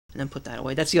and then put that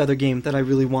away. That's the other game that I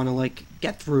really want to, like,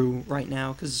 get through right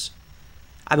now, because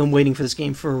I've been waiting for this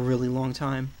game for a really long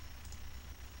time.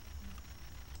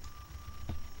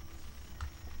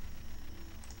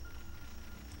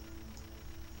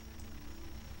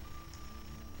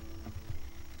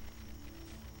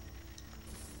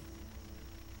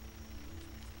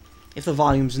 If the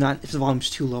volume's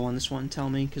too low on this one, tell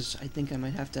me, because I think I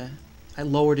might have to... I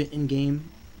lowered it in-game,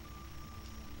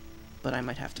 but I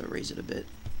might have to raise it a bit.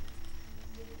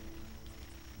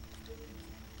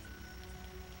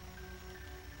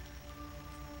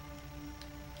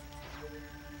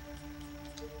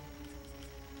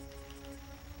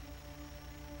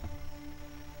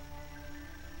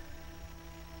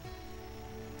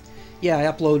 Yeah, I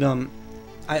upload,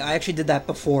 I actually did that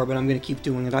before, but I'm going to keep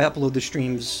doing it. I upload the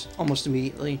streams almost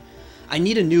immediately. I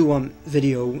need a new,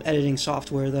 video editing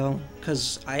software, though,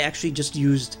 because I actually just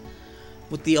used...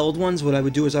 With the old ones, what I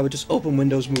would do is I would just open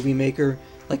Windows Movie Maker,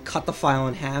 like, cut the file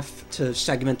in half to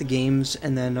segment the games,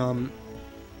 and then,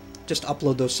 just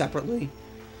upload those separately.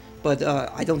 But,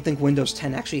 I don't think Windows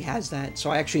 10 actually has that, so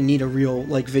I actually need a real,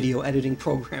 like, video editing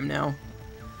program now.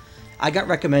 I got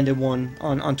recommended one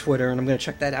on Twitter, and I'm going to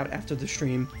check that out after the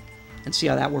stream and see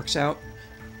how that works out.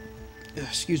 Ugh,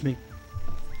 excuse me.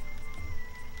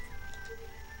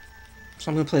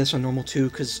 So I'm going to play this on normal too,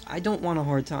 because I don't want a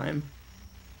hard time.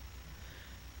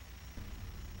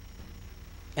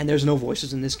 And there's no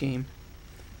voices in this game.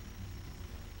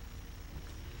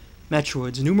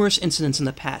 Metroids. Numerous incidents in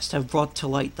the past have brought to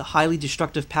light the highly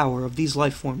destructive power of these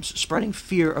life forms, spreading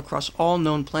fear across all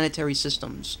known planetary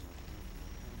systems.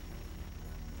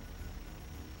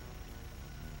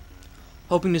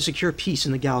 Hoping to secure peace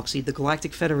in the galaxy, the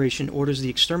Galactic Federation orders the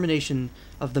extermination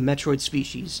of the Metroid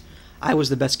species. I was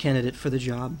the best candidate for the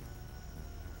job.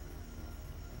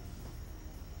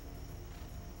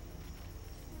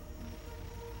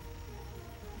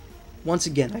 Once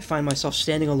again, I find myself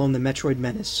standing alone the Metroid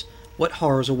menace. What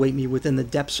horrors await me within the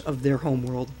depths of their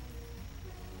homeworld?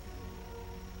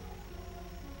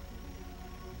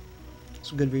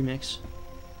 It's a good remix.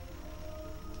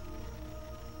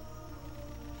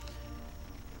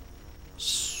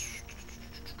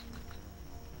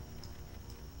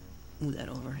 Move that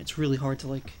over. It's really hard to,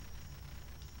 like,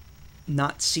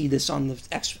 not see this on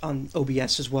the on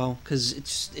OBS as well, because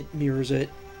it mirrors it.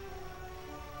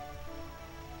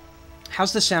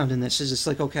 How's the sound in this? Is this,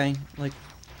 like, okay? Like,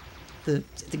 the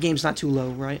game's not too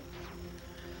low, right?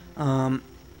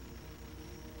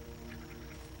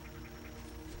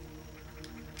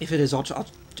 If it is, I'll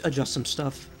adjust some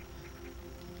stuff.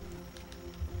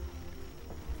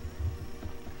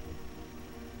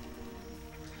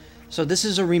 So this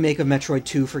is a remake of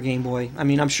Metroid II for Game Boy. I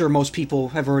mean, I'm sure most people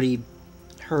have already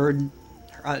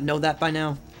know that by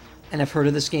now, and have heard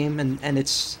of this game, and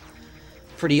it's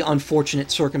pretty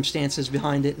unfortunate circumstances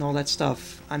behind it and all that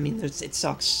stuff. I mean, it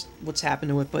sucks what's happened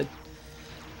to it, but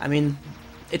I mean,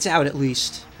 it's out at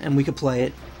least, and we could play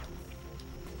it.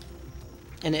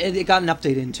 And it got an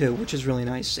update in too, which is really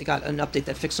nice. It got an update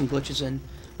that fixed some glitches in,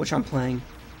 which I'm playing.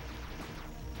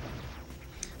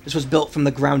 This was built from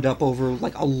the ground up over,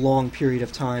 like, a long period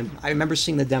of time. I remember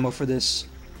seeing the demo for this,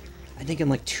 I think in,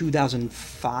 like,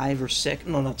 2005 or 6.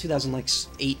 No,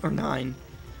 2008 or 9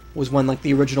 was when, like,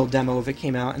 the original demo of it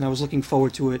came out, and I was looking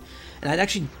forward to it. And I'd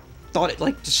actually thought it,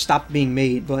 like, just stopped being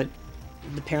made, but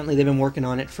apparently they've been working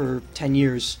on it for 10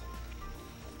 years.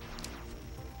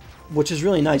 Which is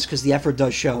really nice, because the effort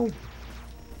does show.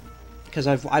 Because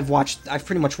I've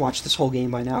pretty much watched this whole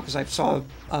game by now, because I saw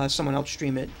someone else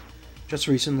stream it just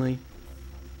recently.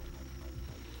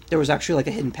 There was actually, like,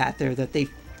 a hidden path there that they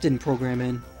didn't program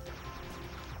in.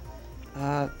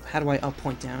 How do I up,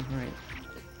 point down? Right.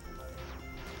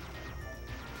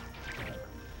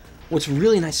 What's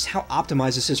really nice is how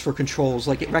optimized this is for controls.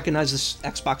 Like, it recognizes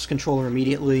Xbox controller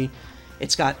immediately.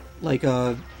 It's got, like,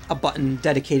 a button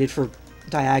dedicated for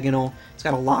diagonal. It's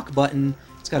got a lock button.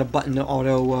 It's got a button to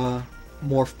auto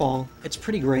morph ball. It's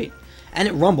pretty great. And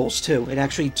it rumbles, too. It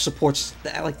actually supports, the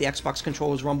Xbox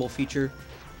controller's rumble feature.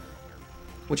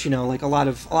 Which, you know, like, a lot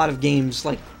of games,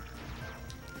 like,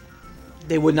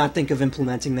 they would not think of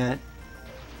implementing that.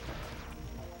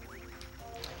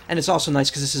 And it's also nice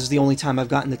because this is the only time I've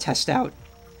gotten to test out.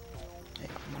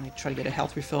 Let me try to get a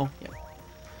health refill. Yep.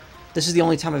 This is the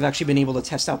only time I've actually been able to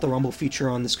test out the rumble feature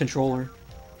on this controller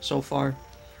so far.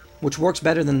 Which works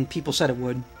better than people said it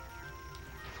would.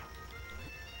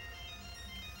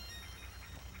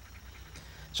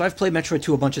 So I've played Metroid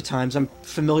 2 a bunch of times. I'm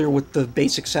familiar with the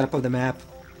basic setup of the map.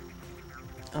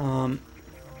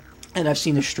 And I've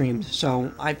seen it streamed,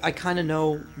 so I kind of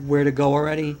know where to go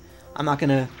already. I'm not going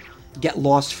to get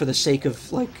lost for the sake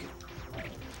of, like,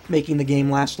 making the game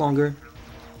last longer.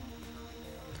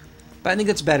 But I think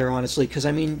that's better, honestly, because,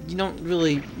 I mean, you're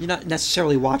not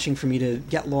necessarily watching for me to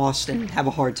get lost and have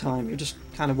a hard time. You're just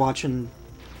kind of watching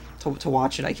to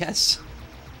watch it, I guess.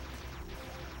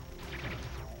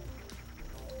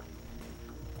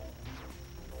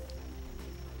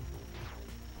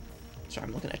 Sorry,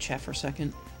 I'm looking at chat for a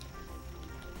second.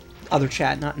 Other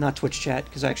chat, not Twitch chat,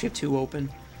 because I actually have two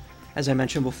open, as I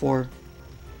mentioned before.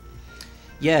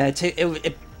 Yeah,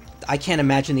 I can't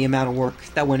imagine the amount of work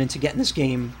that went into getting this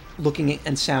game looking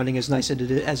and sounding as nice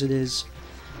as it is.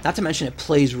 Not to mention it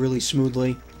plays really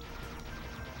smoothly.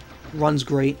 Runs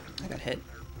great. I got hit.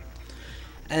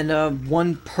 And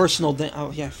one personal thing...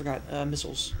 Oh, yeah, I forgot.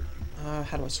 Missiles.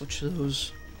 How do I switch to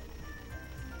those?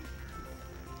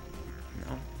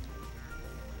 No.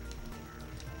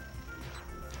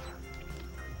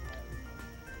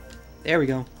 There we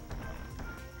go.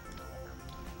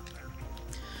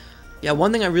 Yeah,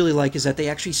 one thing I really like is that they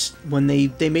actually, when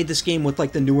they made this game with,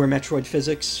 like, the newer Metroid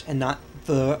physics and not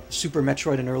the Super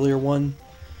Metroid, an earlier one.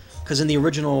 Because in the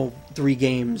original 3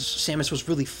 games, Samus was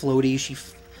really floaty.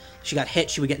 She got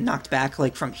hit, she would get knocked back,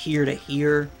 like, from here to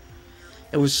here.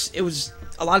 It was,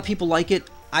 a lot of people like it.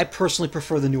 I personally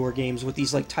prefer the newer games with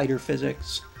these, like, tighter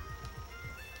physics.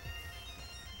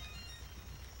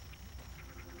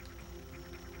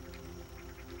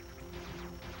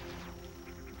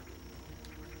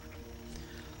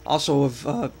 Also,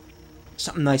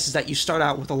 something nice is that you start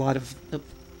out with a lot of the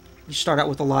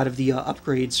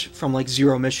upgrades from, like,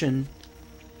 Zero Mission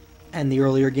and the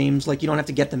earlier games. Like, you don't have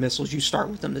to get the missiles; you start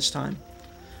with them this time,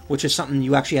 which is something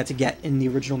you actually had to get in the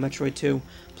original Metroid II.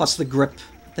 Plus the grip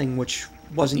thing, which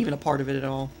wasn't even a part of it at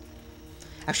all.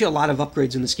 Actually, a lot of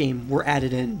upgrades in this game were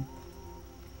added in.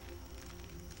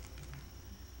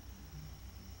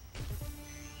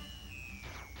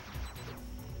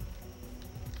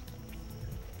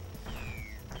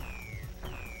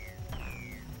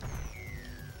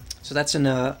 So that's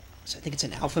I think it's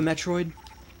an Alpha Metroid.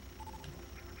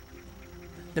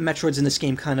 The Metroids in this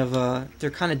game kind of,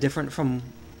 they're kind of different from...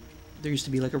 There used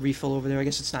to be like a refill over there. I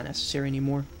guess it's not necessary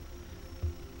anymore.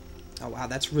 Oh wow,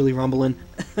 that's really rumbling.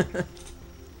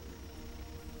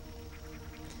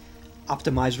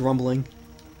 Optimized rumbling.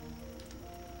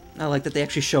 I like that they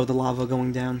actually show the lava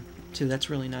going down, too. That's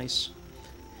really nice.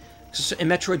 So in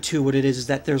Metroid 2, what it is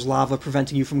that there's lava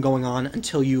preventing you from going on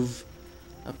until you've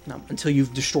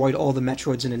destroyed all the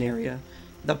Metroids in an area.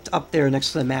 Up there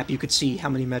next to the map, you could see how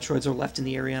many Metroids are left in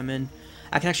the area I'm in.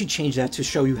 I can actually change that to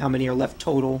show you how many are left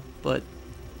total, but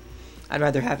I'd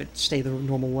rather have it stay the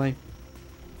normal way.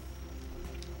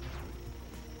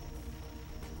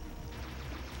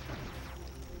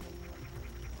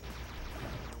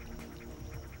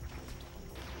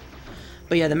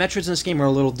 But yeah, the Metroids in this game are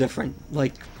a little different.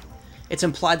 Like, it's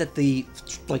implied that the,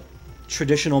 like,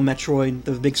 traditional Metroid,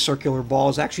 the big circular ball,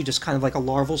 is actually just kind of like a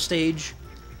larval stage.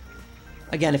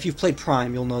 Again, if you've played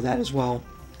Prime, you'll know that as well.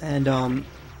 And,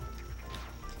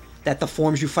 that the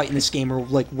forms you fight in this game are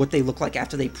like what they look like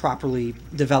after they properly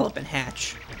develop and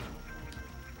hatch.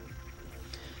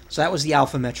 So that was the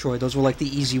Alpha Metroid. Those were like the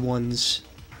easy ones.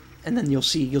 And then you'll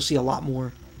see a lot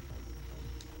more.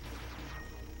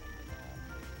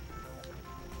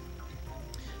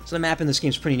 So the map in this game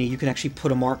is pretty neat. You can actually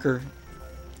put a marker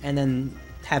and then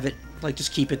have it, like,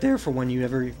 just keep it there for when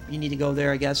you need to go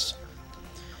there, I guess.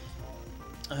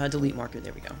 Delete marker,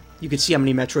 there we go. You can see how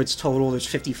many Metroids total. There's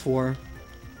 54.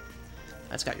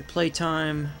 That's got your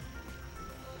playtime.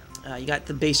 You got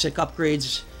the basic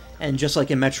upgrades, and just like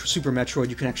in Super Metroid,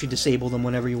 you can actually disable them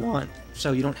whenever you want,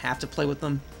 so you don't have to play with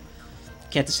them. You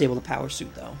can't disable the power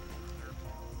suit, though.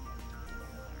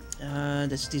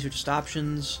 These are just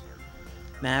options.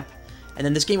 Map. And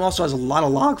then this game also has a lot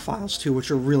of log files, too,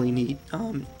 which are really neat.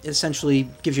 It essentially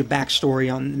gives you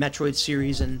backstory on the Metroid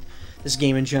series and this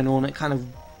game in general, and it kind of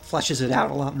fleshes it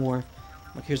out a lot more.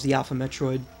 Like, here's the Alpha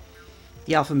Metroid.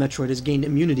 The Alpha Metroid has gained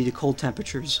immunity to cold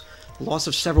temperatures. The loss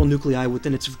of several nuclei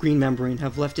within its green membrane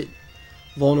have left it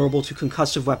vulnerable to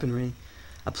concussive weaponry.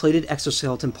 A plated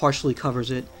exoskeleton partially covers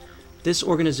it. This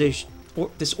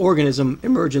organism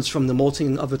emerges from the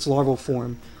molting of its larval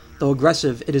form. Though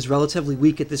aggressive, it is relatively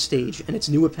weak at this stage, and its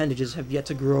new appendages have yet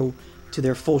to grow to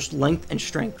their full length and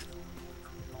strength.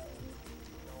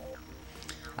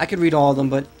 I could read all of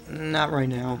them, but not right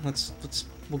now.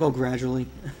 We'll go gradually.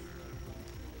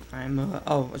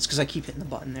 Oh, it's because I keep hitting the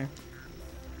button there.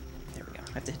 There we go.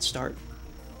 I have to hit start.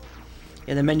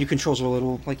 Yeah, the menu controls are a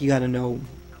little, like, you gotta know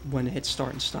when to hit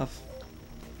start and stuff.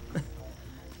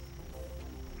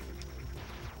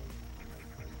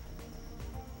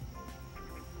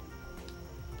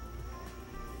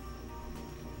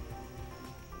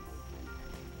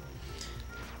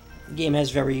 The game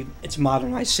has it's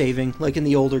modernized saving. Like in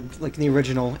the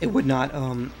original, it would not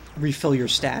refill your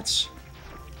stats,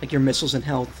 like your missiles and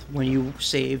health when you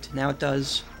saved. Now it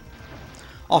does.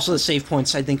 Also, the save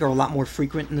points, I think, are a lot more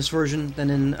frequent in this version than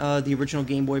in the original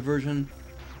Game Boy version.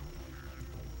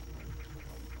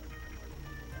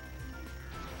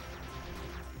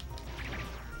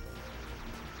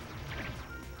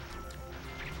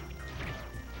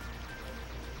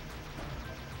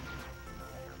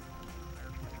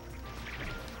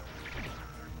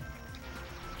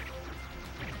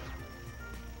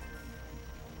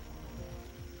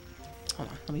 Hold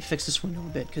on, let me fix this window a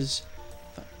bit, because...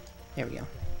 There we go.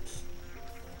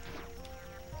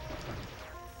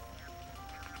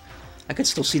 I could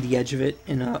still see the edge of it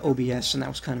in OBS, and that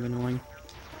was kind of annoying.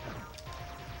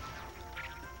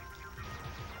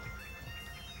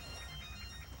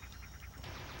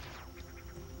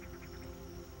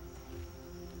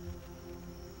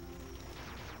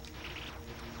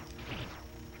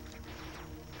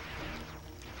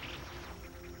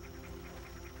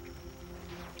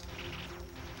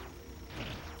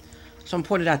 Someone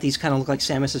pointed out these kind of look like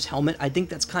Samus's helmet. I think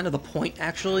that's kind of the point,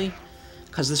 actually,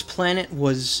 because this planet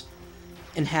was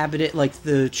inhabited, like,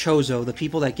 the Chozo, the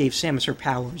people that gave Samus her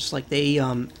powers. Like, they're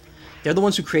the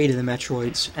ones who created the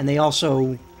Metroids, and they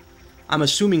also, I'm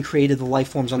assuming, created the life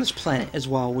forms on this planet as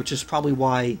well, which is probably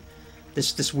why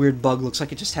this weird bug looks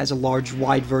like it just has a large,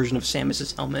 wide version of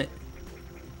Samus's helmet.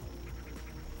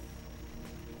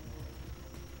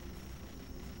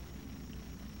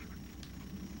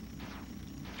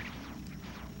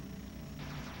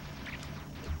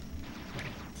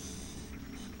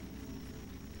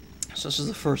 So this is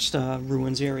the first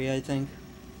ruins area, I think.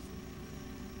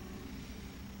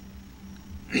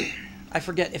 I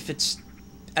forget if it's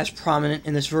as prominent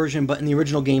in this version, but in the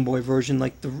original Game Boy version,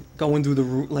 like going through the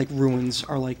ruins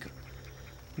are like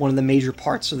one of the major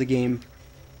parts of the game.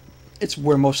 It's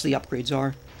where most of the upgrades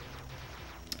are.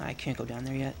 I can't go down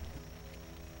there yet.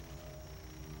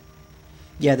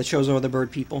 Yeah, the Chozo are the bird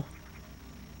people.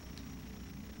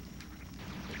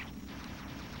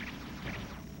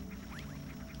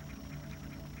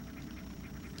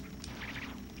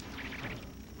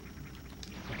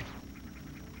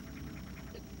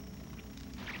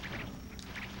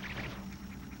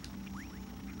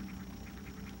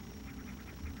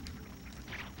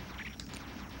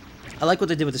 I like what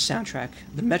they did with the soundtrack.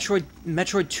 The Metroid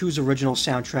 2's original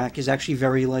soundtrack is actually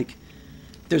very, like...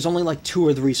 There's only, like, 2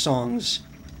 or 3 songs,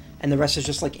 and the rest is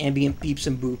just, like, ambient beeps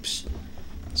and boops.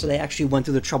 So they actually went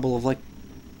through the trouble of, like,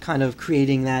 kind of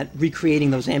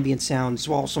recreating those ambient sounds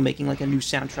while also making, like, a new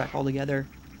soundtrack altogether.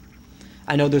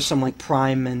 I know there's some, like,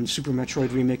 Prime and Super Metroid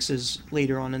remixes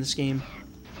later on in this game.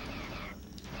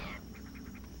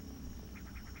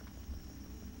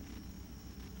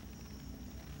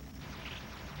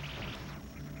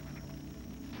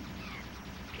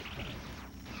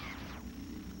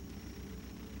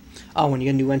 Oh, when you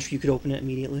get a new entry, you could open it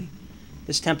immediately.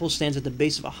 This temple stands at the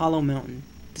base of a hollow mountain.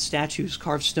 The statues,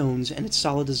 carved stones, and its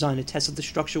solid design attest that the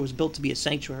structure was built to be a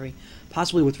sanctuary,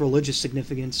 possibly with religious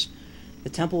significance. The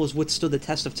temple has withstood the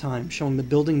test of time, showing the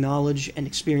building knowledge and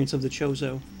experience of the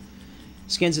Chozo.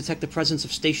 Scans detect the presence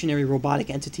of stationary robotic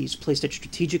entities placed at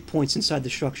strategic points inside the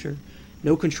structure.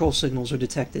 No control signals are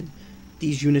detected.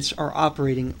 These units are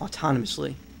operating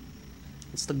autonomously.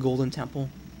 It's the Golden Temple.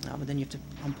 Oh, but then you have to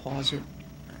unpause it.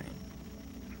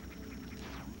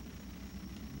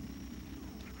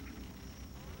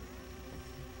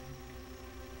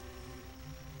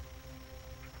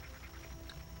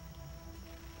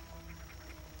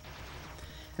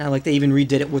 Now, like, they even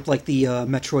redid it with, like, the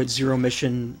Metroid Zero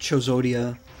Mission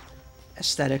Chozodia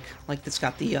aesthetic. Like, it's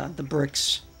got the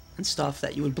bricks and stuff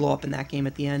that you would blow up in that game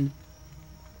at the end.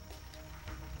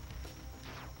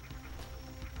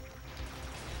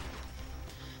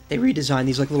 They redesigned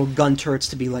these, like, little gun turrets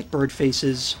to be, like, bird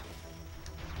faces.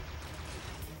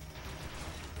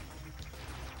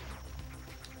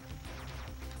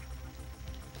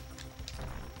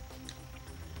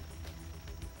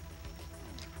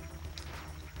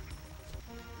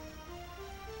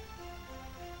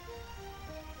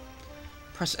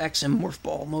 Press X and morph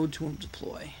ball mode to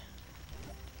deploy.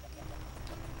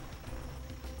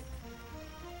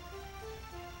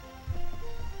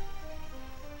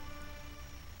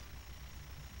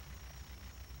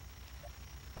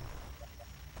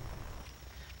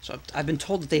 So I've been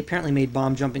told that they apparently made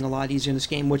bomb jumping a lot easier in this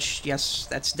game, which, yes,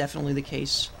 that's definitely the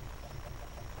case.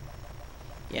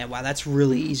 Yeah, wow, that's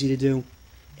really easy to do.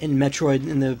 In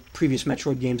the previous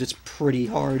Metroid games, it's pretty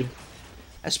hard.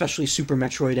 Especially Super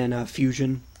Metroid and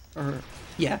Fusion.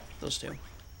 Yeah, those two.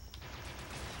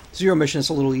 Zero Mission is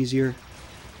a little easier.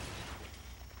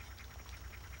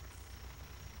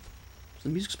 Is the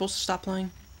music supposed to stop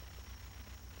playing?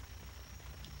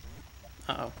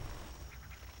 Uh-oh.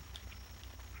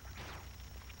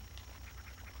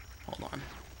 Hold on.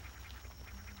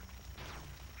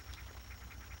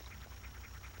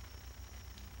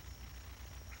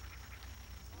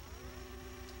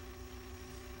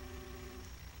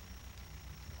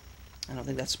 I don't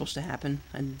think that's supposed to happen,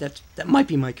 and that might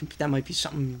be that might be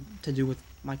something to do with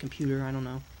my computer. I don't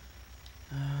know.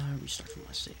 Restart from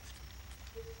my save.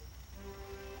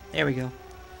 There we go.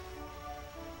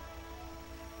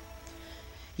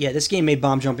 Yeah, this game made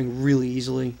bomb jumping really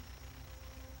easily.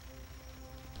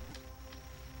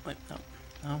 Wait, no,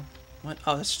 no, what?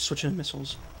 Oh, that's switching to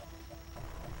missiles.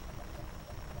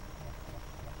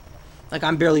 Like,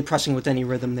 I'm barely pressing with any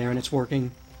rhythm there, and it's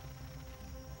working.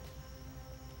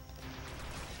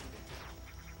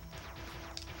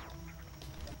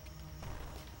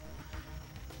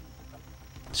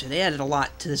 So they added a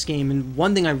lot to this game, and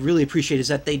one thing I really appreciate is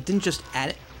that they didn't just add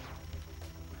it.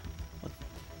 What?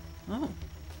 Oh,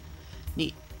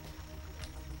 neat.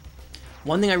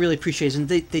 One thing I really appreciate is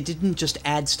they didn't just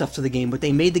add stuff to the game, but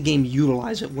they made the game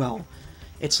utilize it well.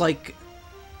 It's like,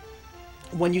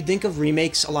 when you think of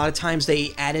remakes, a lot of times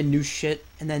they add in new shit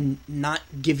and then not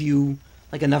give you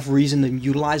like enough reason to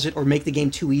utilize it or make the game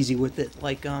too easy with it.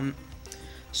 Like,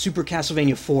 Super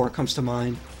Castlevania 4 comes to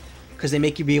mind. Because they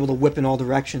make you be able to whip in all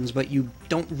directions, but you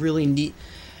don't really need...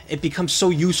 It becomes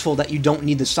so useful that you don't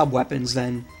need the sub-weapons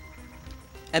then.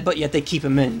 But yet they keep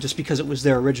them in, just because it was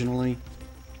there originally.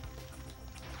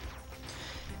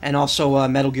 And also,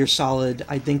 Metal Gear Solid,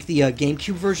 I think the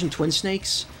GameCube version, Twin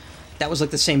Snakes, that was like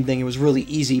the same thing. It was really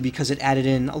easy because it added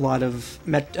in a lot of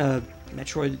Metal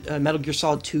Gear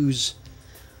Solid 2's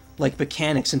like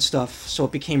mechanics and stuff, so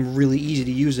it became really easy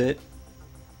to use it.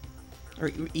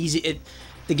 Or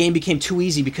the game became too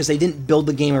easy because they didn't build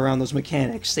the game around those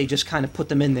mechanics. They just kind of put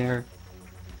them in there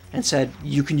and said,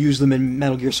 you can use them in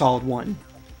Metal Gear Solid 1.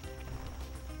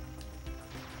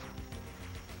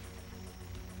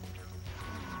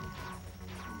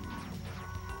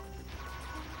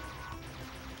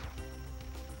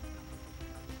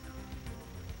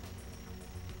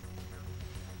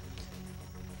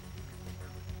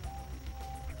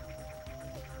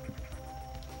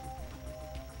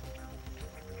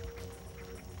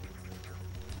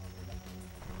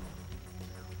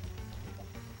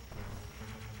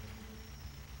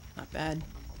 Not bad.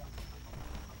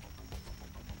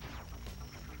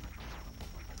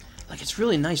 Like, it's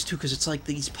really nice, too, because it's like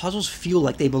these puzzles feel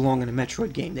like they belong in a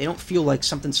Metroid game. They don't feel like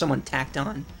something someone tacked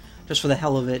on just for the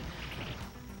hell of it.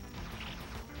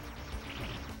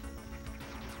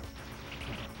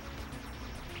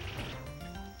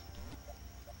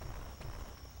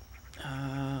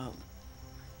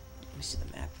 Let me see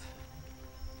the map.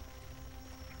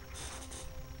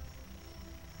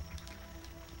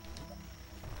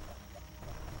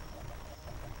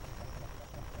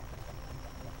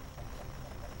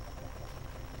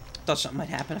 Thought something might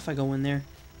happen if I go in there.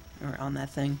 Or on that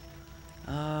thing.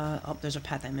 Oh, there's a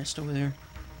path I missed over there.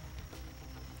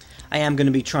 I am going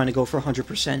to be trying to go for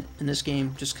 100% in this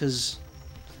game, just because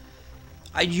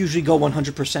I usually go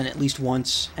 100% at least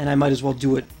once, and I might as well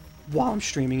do it while I'm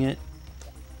streaming it.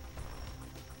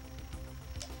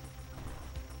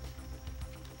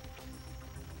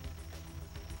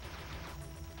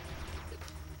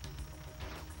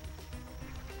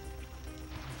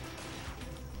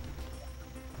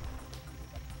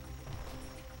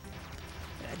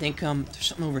 I think there's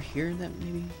something over here that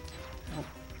maybe... Oh.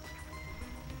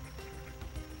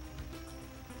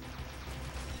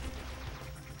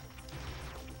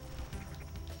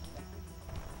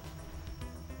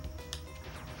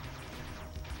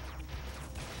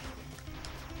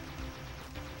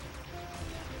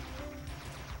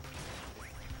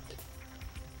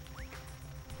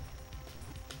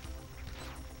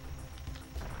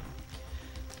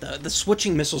 The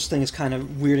switching missiles thing is kind of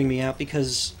weirding me out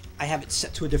because I have it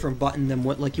set to a different button than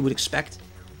what like you would expect.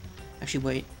 Actually,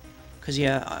 wait, because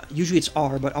yeah, usually it's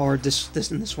R, but R this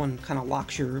and this one kind of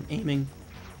locks your aiming.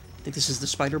 I think this is the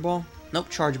spider ball. Nope,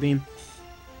 charge beam.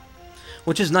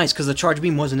 Which is nice because the charge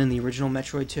beam wasn't in the original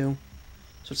Metroid 2,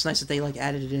 so it's nice that they like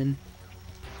added it in.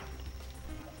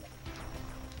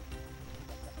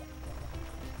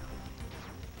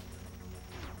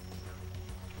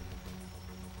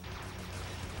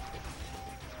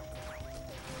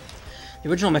 The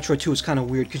original Metroid 2 was kind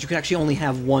of weird, because you could actually only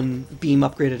have one beam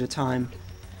upgrade at a time.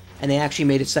 And they actually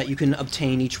made it so that you can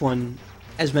obtain each one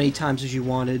as many times as you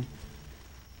wanted.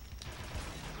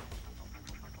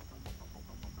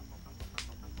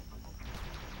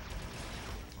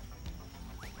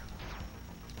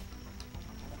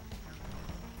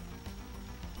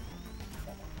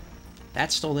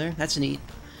 That's still there. That's neat.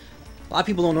 A lot of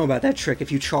people don't know about that trick.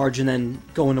 If you charge and then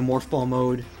go into morph ball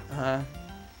mode,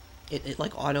 it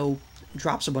like auto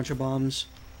drops a bunch of bombs.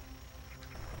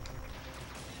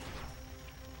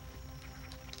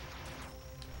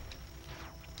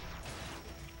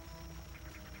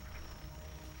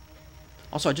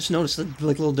 Also, I just noticed the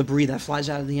like little debris that flies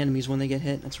out of the enemies when they get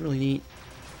hit. That's really neat.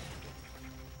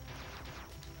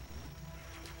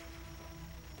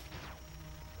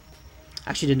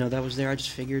 Actually, didn't know that was there. I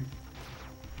just figured.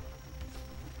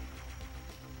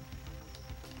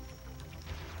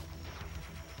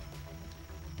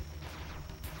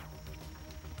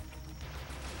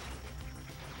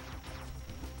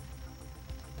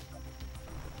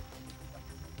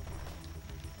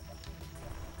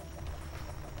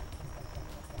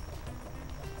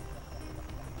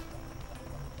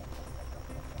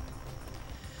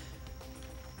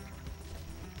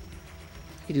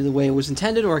 I could do the way it was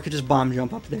intended, or I could just bomb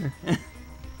jump up there.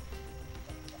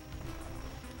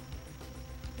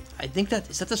 I think that...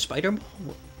 Is that the spider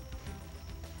ball?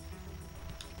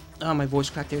 Oh, my voice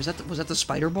cracked there. Is that was that the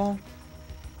spider ball?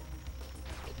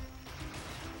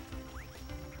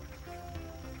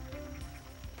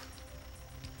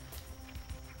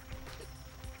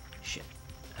 Shit.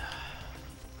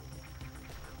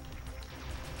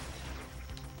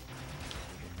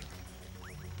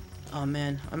 Oh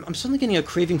man, I'm suddenly getting a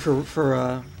craving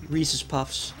for Reese's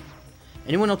Puffs.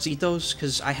 Anyone else eat those?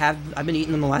 Because I've been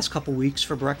eating them the last couple weeks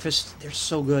for breakfast. They're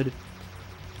so good.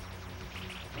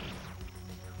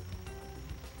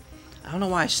 I don't know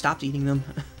why I stopped eating them.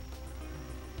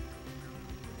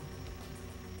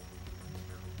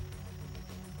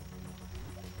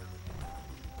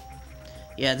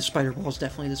 Yeah, the spider ball's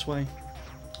definitely this way.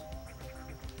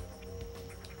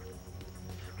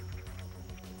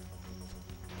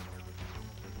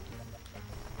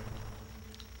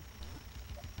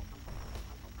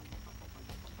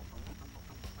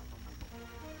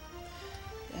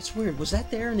 That's weird. Was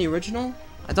that there in the original?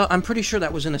 I'm pretty sure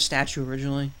that was in a statue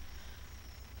originally.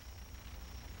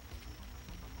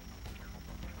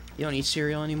 You don't eat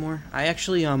cereal anymore? I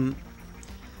actually, I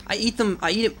eat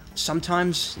it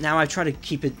sometimes. Now I try to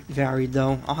keep it varied,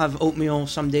 though. I'll have oatmeal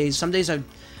some days. Some days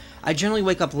I generally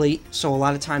wake up late, so a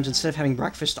lot of times instead of having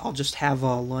breakfast, I'll just have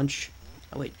lunch.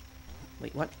 Oh, wait.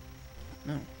 Wait, what?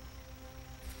 No.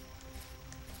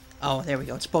 Oh, there we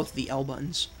go. It's both the L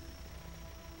buttons.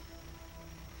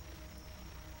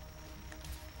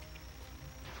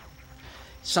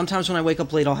 Sometimes when I wake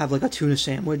up late, I'll have like a tuna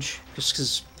sandwich, just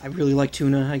because I really like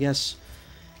tuna, I guess.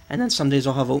 And then some days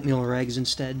I'll have oatmeal or eggs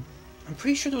instead. I'm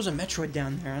pretty sure there was a Metroid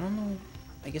down there. I don't know.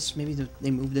 I guess maybe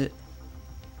they moved it.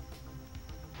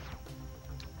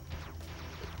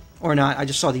 Or not. I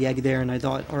just saw the egg there and I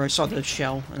thought... Or I saw the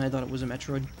shell and I thought it was a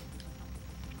Metroid.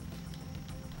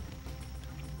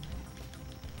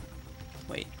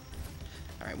 Wait.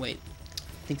 Alright, wait.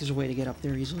 I think there's a way to get up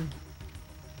there easily.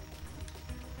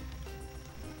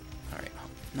 Alright.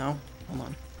 No? Hold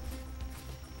on.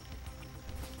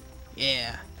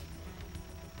 Yeah.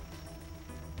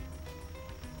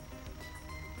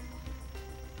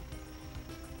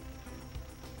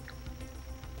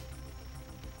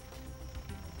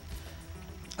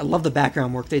 I love the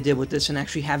background work they did with this and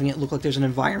actually having it look like there's an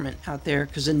environment out there.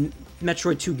 Because in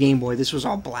Metroid 2 Game Boy, this was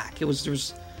all black. There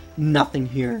was nothing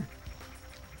here.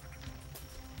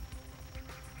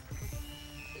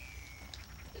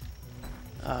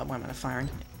 Why am I not firing?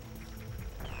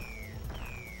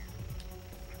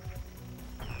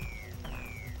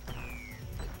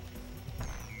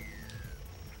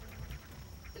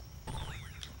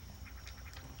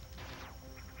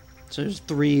 So there's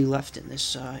 3 left in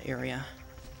this area.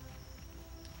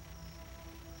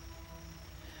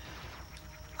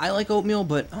 I like oatmeal,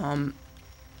 but I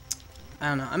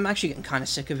don't know. I'm actually getting kind of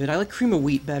sick of it. I like cream of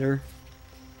wheat better.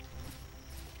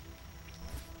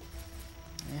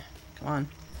 Yeah, come on.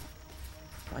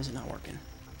 Why is it not working?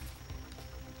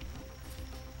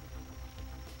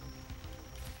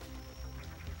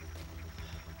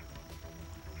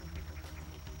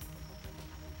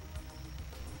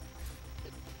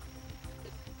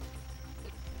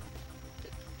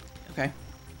 Okay.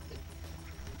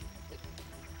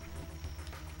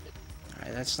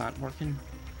 Alright, that's not working.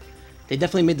 They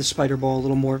definitely made the spider ball a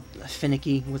little more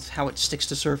finicky with how it sticks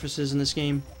to surfaces in this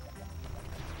game.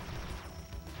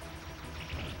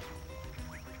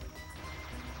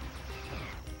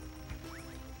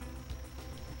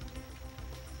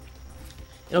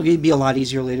 It'll be a lot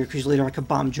easier later, because later I could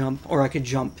bomb jump, or I could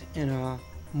jump in a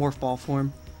morph ball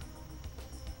form.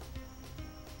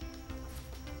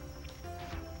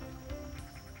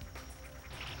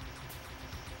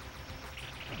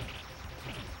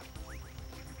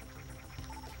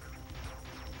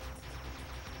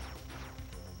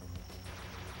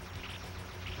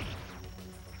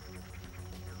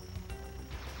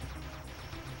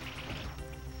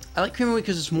 I like creamer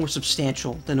because it's more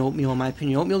substantial than oatmeal, in my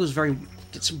opinion. Oatmeal is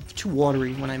it's too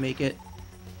watery when I make it,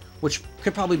 which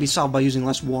could probably be solved by using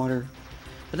less water.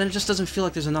 But then it just doesn't feel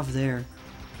like there's enough there.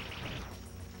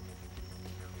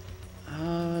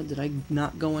 Did I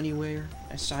not go anywhere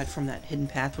aside from that hidden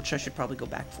path, which I should probably go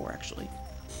back for, actually?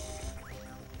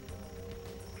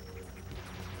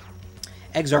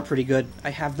 Eggs are pretty good. I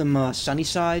have them sunny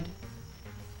side,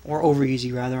 or over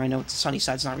easy rather. I know sunny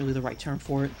side's not really the right term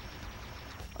for it.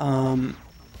 I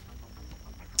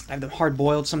have them hard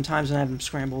boiled sometimes, and I have them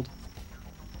scrambled.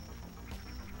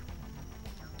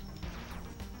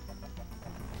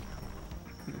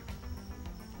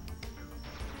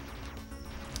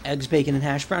 Eggs, bacon, and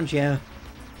hash browns, yeah.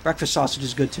 Breakfast sausage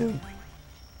is good too.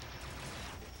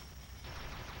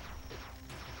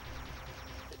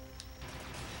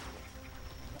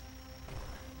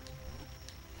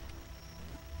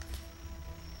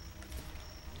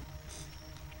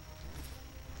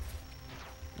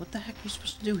 What the heck are you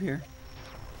supposed to do here?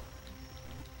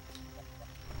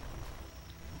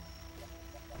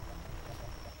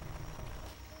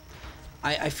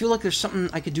 I feel like there's something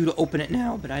I could do to open it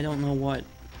now, but I don't know what.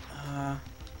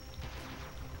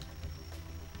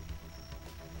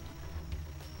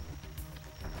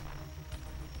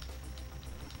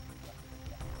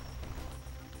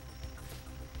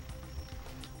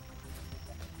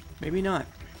 Maybe not.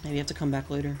 Maybe I have to come back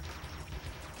later.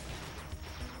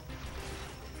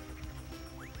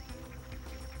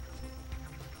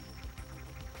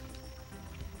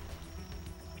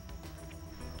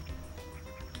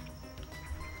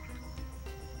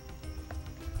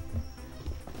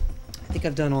 I think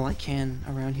I've done all I can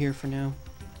around here for now.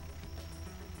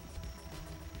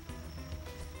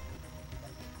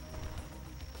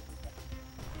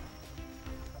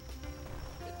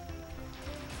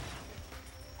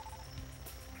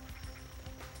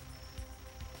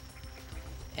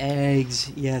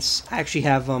 Eggs, yes. I actually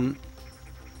have, well,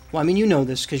 I mean, you know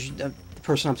this, because the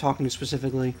person I'm talking to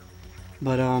specifically,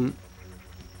 but,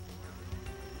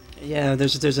 yeah,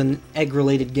 there's an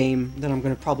egg-related game that I'm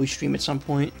going to probably stream at some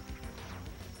point.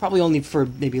 Probably only for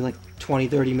maybe, like,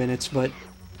 20-30 minutes, but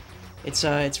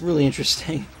it's really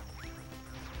interesting.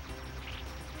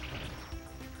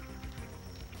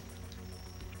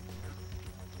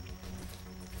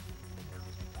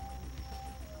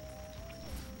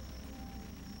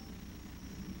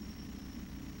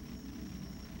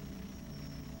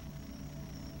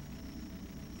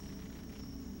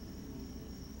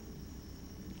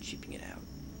 Cheaping it out.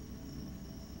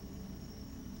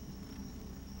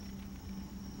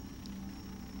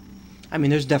 I mean,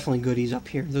 there's definitely goodies up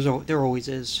here. There always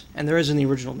is. And there is in the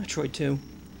original Metroid II.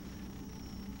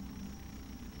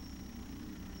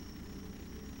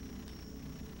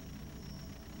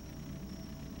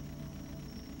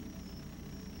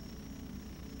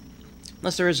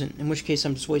 Unless there isn't, in which case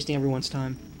I'm just wasting everyone's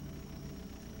time.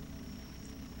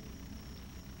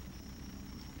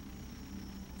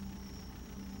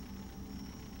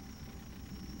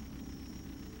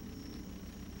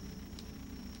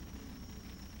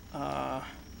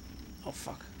 Oh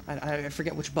fuck. I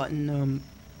forget which button,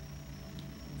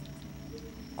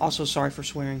 Also, sorry for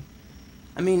swearing.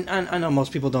 I mean, I know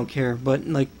most people don't care, but,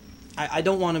 like, I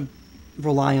don't want to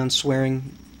rely on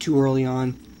swearing too early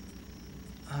on.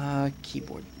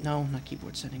 Keyboard. No, not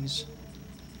keyboard settings.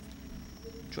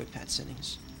 Joypad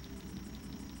settings.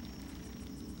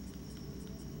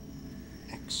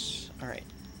 X. Alright.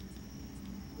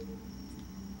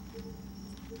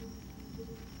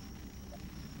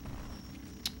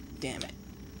 Damn it.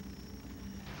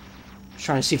 I was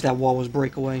trying to see if that wall was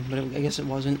breakaway, but I guess it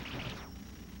wasn't.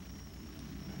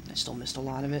 I still missed a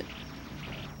lot of it.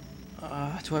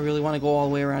 Do I really want to go all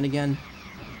the way around again?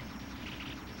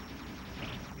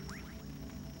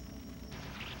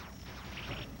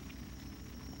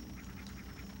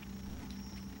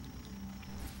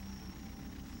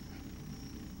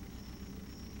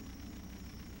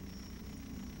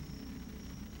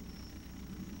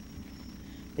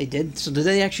 They did? So did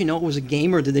they actually know it was a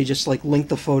game, or did they just, like, link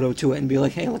the photo to it and be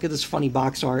like, hey, look at this funny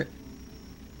box art?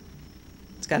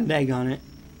 It's got an egg on it.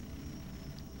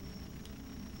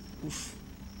 Oof.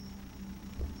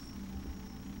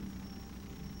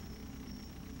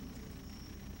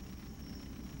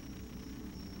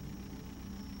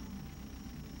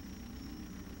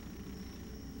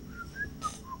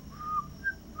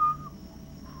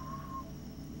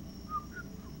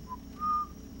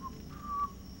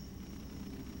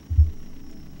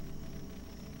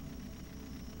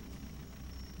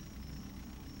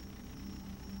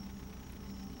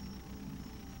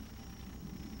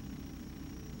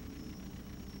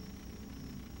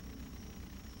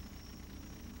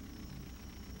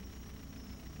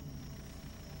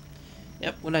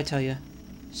 Yep, what'd I tell you?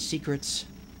 Secrets.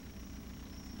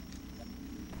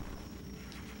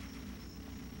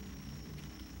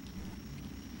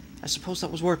 I suppose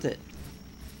that was worth it.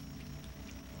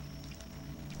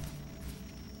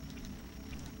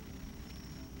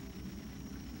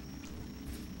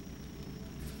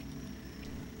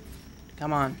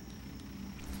 Come on.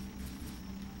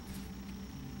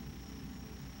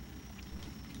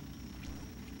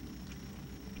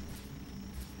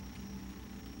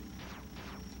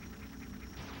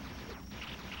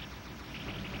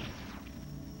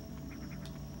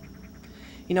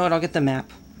 You know what, I'll get the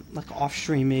map. Like,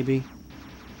 off-stream, maybe.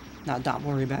 Not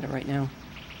worry about it right now.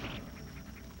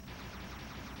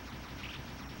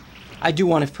 I do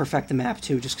want to perfect the map,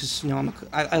 too, just because, you know,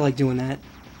 I like doing that.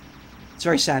 It's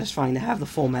very satisfying to have the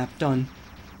full map done.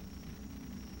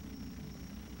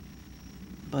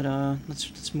 But,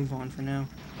 let's move on for now.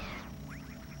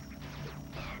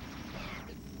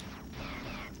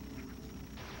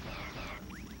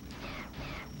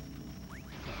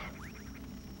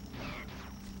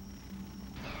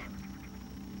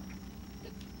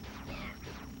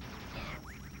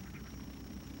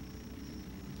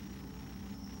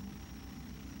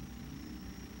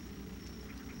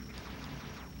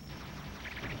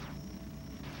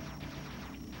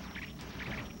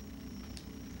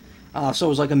 So it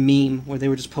was like a meme where they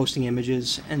were just posting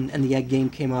images and the egg game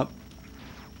came up.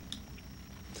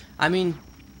 I mean,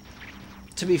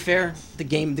 to be fair, the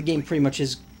game pretty much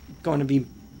is going to be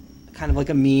kind of like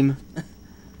a meme. Am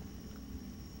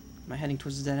I heading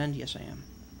towards the dead end? Yes, I am.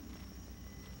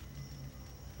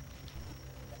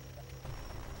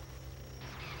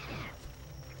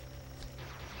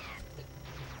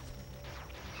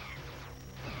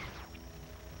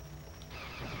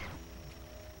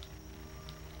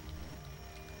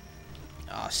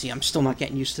 See, I'm still not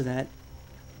getting used to that.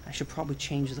 I should probably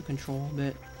change the control a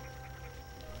bit.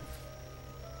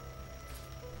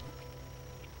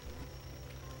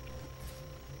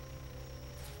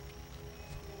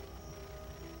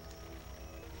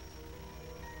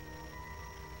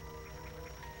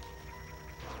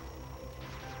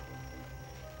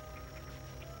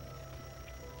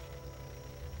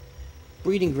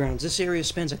 Breeding grounds. This area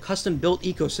spans a custom-built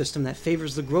ecosystem that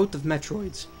favors the growth of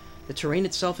Metroids. The terrain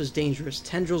itself is dangerous.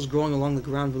 Tendrils growing along the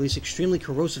ground release extremely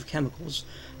corrosive chemicals.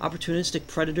 Opportunistic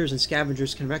predators and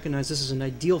scavengers can recognize this as an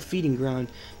ideal feeding ground,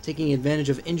 taking advantage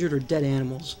of injured or dead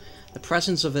animals. The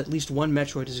presence of at least one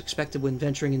Metroid is expected when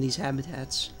venturing in these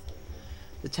habitats.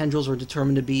 The tendrils are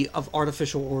determined to be of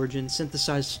artificial origin,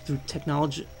 synthesized through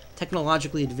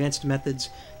technologically advanced methods.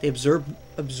 They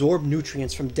absorb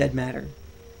nutrients from dead matter.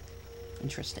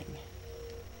 Interesting.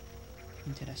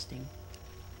 Interesting.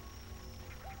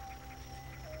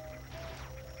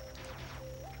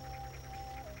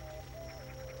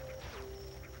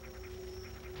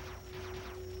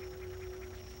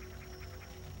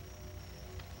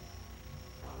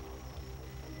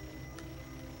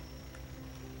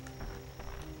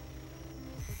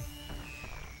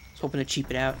 Hoping to cheap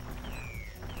it out.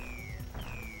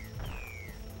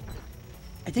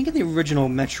 I think in the original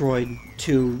Metroid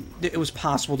II, it was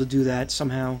possible to do that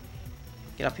somehow.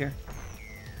 Get up here.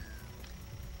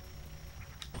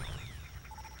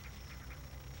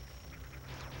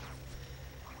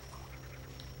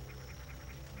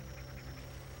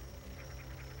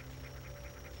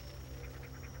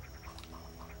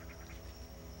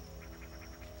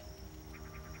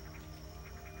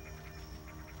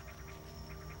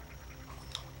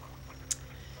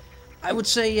 I would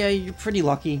say, yeah, you're pretty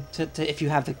lucky to if you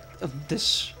have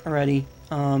this already.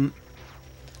 I'm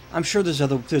sure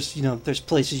there's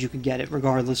places you could get it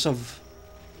regardless of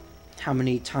how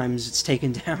many times it's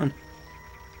taken down.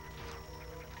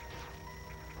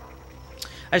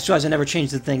 I just realized I never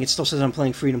changed the thing. It still says I'm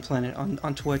playing Freedom Planet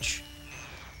on Twitch.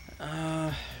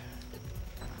 I'll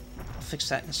fix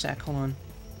that in a sec. Hold on.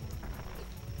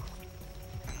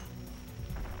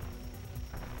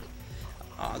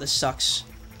 Oh, this sucks.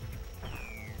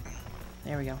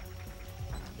 There we go.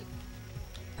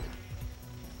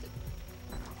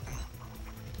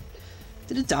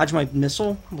 Did it dodge my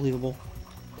missile? Unbelievable.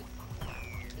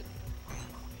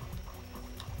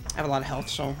 I have a lot of health,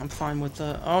 so I'm fine with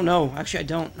the... Oh no, actually I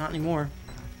don't. Not anymore.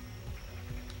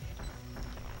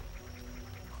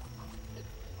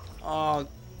 Oh,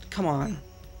 come on.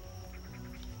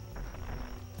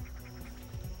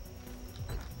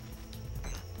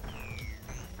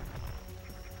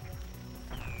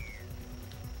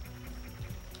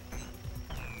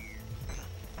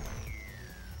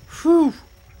 Whew.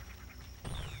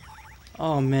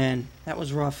 Oh man, that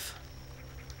was rough.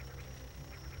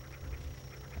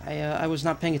 I was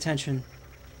not paying attention.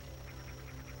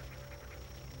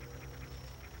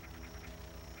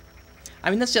 I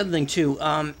mean, that's the other thing, too.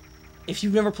 If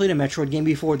you've never played a Metroid game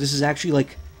before, this is actually,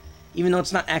 like, even though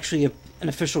it's not actually an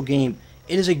official game,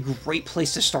 it is a great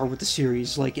place to start with the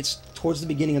series. Like, it's towards the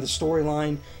beginning of the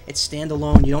storyline, it's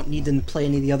standalone, you don't need to play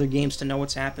any of the other games to know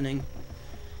what's happening.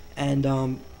 And,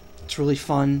 it's really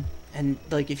fun. And,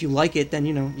 like, if you like it, then,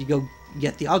 you know, you go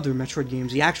get the other Metroid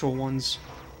games, the actual ones.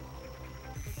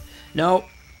 No.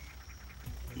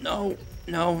 No.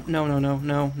 No, no, no, no,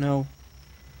 no, no.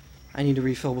 I need to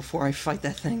refill before I fight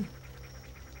that thing.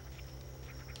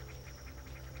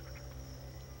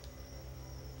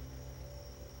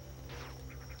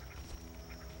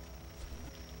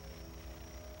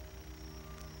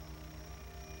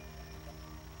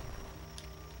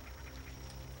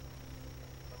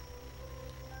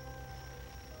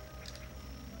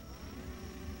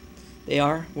 They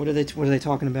are? What are they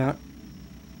talking about?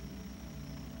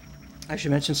 I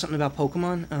should mention something about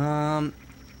Pokemon.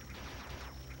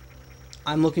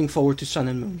 I'm looking forward to Sun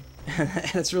and Moon.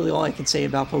 That's really all I can say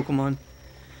about Pokemon.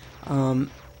 I'm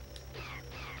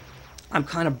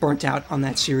kind of burnt out on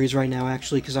that series right now,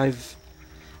 actually, because I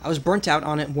was burnt out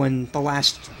on it when the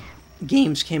last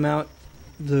games came out,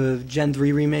 the Gen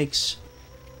 3 remakes.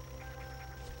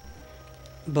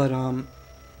 But,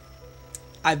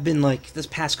 I've been, like, this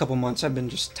past couple months, I've been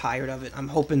just tired of it. I'm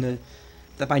hoping that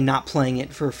by not playing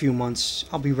it for a few months,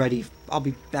 I'll be ready. I'll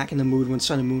be back in the mood when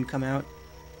Sun and Moon come out.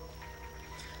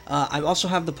 I also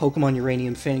have the Pokemon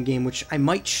Uranium fan game, which I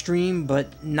might stream,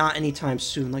 but not anytime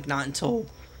soon. Like, not until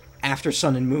after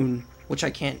Sun and Moon, which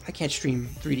I can't stream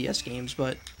 3DS games,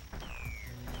 but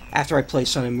after I play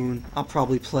Sun and Moon, I'll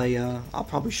probably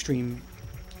stream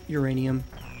Uranium.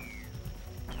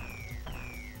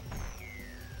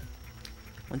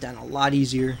 Went down a lot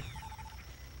easier.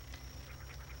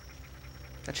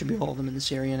 That should be all of them in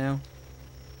this area now.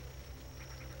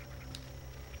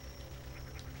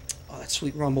 Oh, that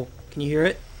sweet rumble. Can you hear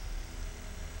it?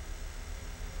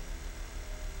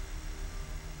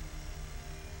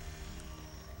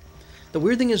 The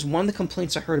weird thing is, one of the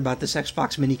complaints I heard about this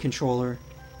Xbox Mini controller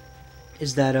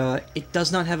is that it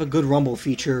does not have a good rumble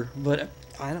feature, but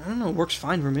I don't know, it works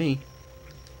fine for me.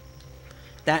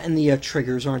 That and the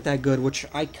triggers aren't that good, which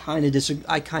I kind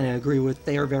of agree with.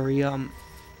 They are very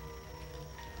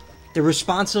they're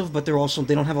responsive, but they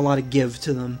don't have a lot of give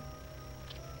to them.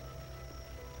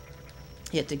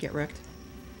 Yet to get wrecked.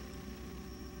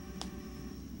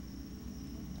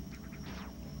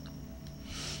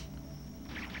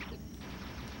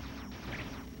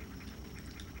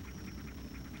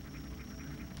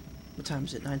 What time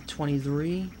is it?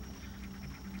 9:23.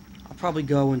 I'll probably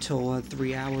go until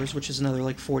 3 hours, which is another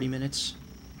like 40 minutes.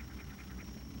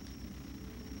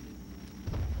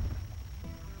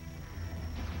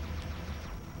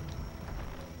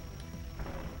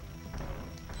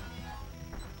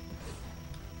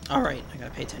 Alright, I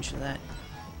gotta pay attention to that.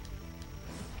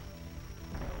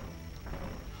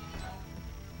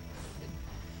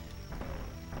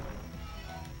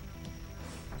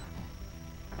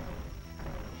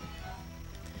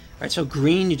 Alright, so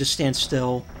green, you just stand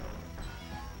still.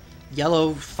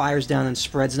 Yellow fires down and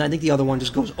spreads, and I think the other one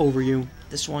just goes over you.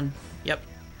 This one. Yep.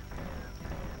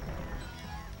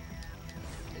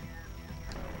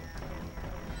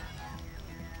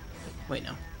 Wait,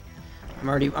 no. I'm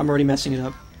already messing it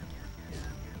up.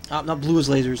 Oh, not blue is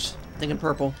lasers. Thinking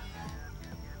purple.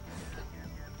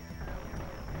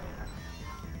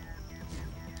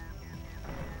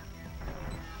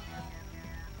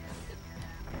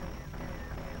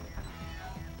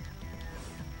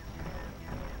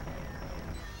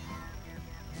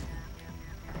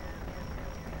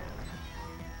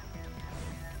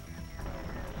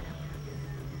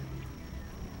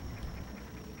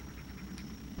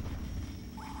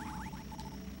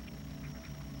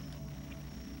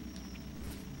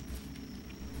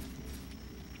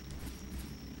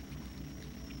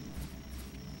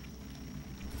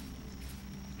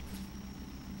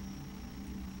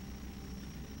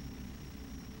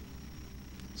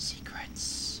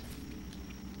 Secrets.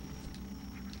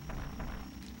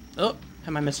 Oh,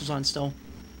 have my missiles on still.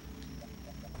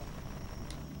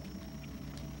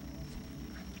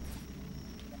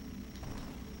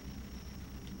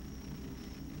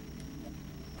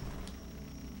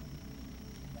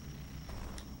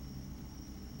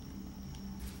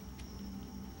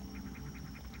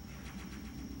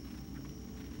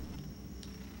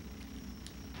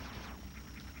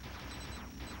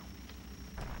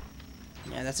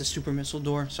 Yeah, that's a super missile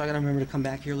door, so I gotta remember to come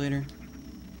back here later.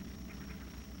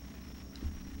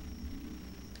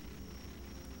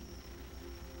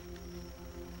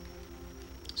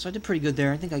 So I did pretty good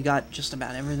there. I think I got just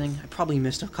about everything. I probably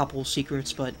missed a couple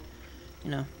secrets, but,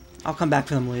 you know, I'll come back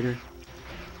for them later.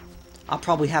 I'll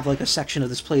probably have like a section of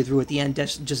this playthrough at the end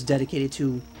just dedicated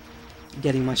to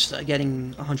getting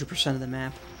 100% of the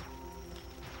map.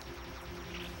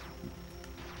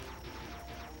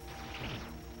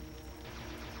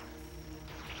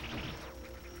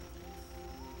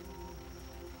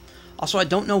 Also, I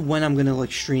don't know when I'm gonna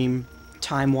like stream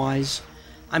time-wise.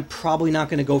 I'm probably not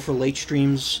gonna go for late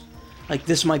streams. Like,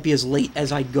 this might be as late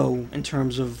as I go in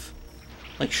terms of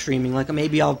like streaming. Like,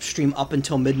 maybe I'll stream up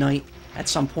until midnight at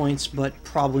some points, but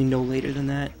probably no later than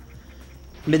that.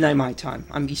 Midnight my time.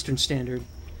 I'm Eastern Standard.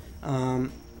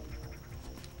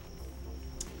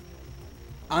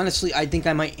 Honestly, I think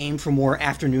I might aim for more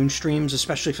afternoon streams,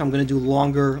 especially if I'm gonna do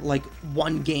longer, like,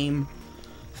 one game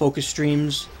focus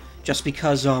streams, just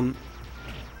because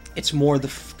it's more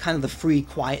the kind of the free,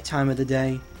 quiet time of the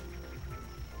day.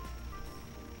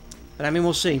 But I mean,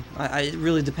 we'll see. It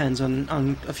really depends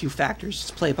on a few factors.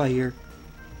 Let's play it by ear.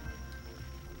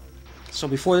 So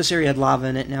before this area had lava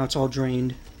in it, now it's all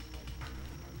drained.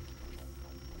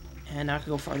 And now I can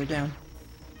go farther down.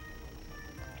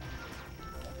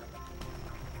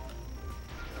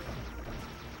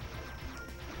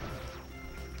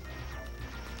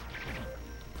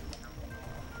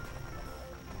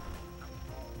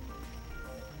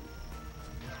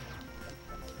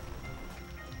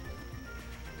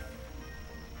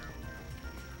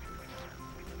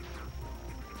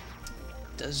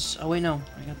 Oh wait, no.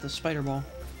 I got the spider ball.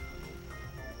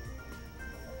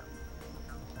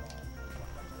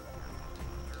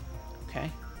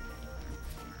 Okay.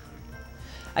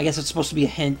 I guess it's supposed to be a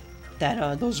hint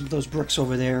that those bricks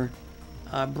over there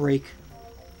break.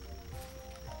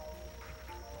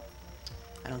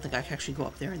 I don't think I can actually go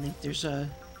up there. I think there's a...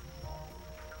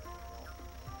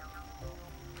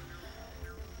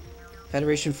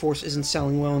 Federation Force isn't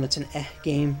selling well, and it's an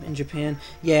game in Japan.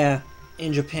 Yeah.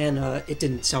 In Japan, it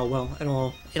didn't sell well at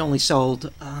all. It only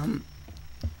sold,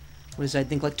 what is that, I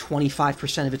think like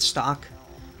 25% of its stock,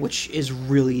 which is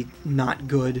really not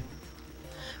good.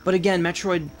 But again,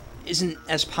 Metroid isn't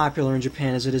as popular in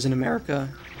Japan as it is in America.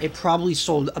 It probably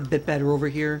sold a bit better over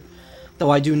here,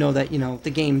 though I do know that, you know, the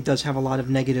game does have a lot of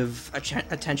negative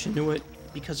attention to it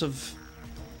because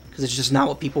it's just not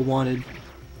what people wanted.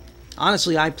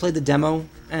 Honestly, I played the demo,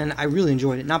 and I really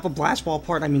enjoyed it. Not the blast ball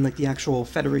part, I mean like the actual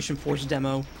Federation Force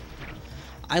demo.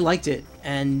 I liked it,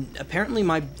 and apparently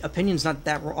my opinion's not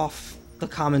that off the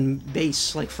common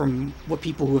base, like from what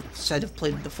people who have said have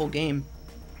played the full game.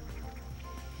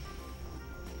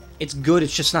 It's good,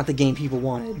 it's just not the game people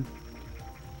wanted.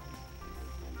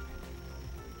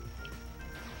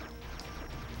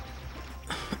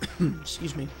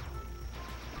 Excuse me.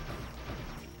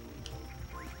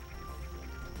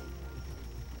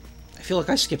 I feel like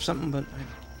I skipped something, but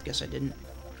I guess I didn't.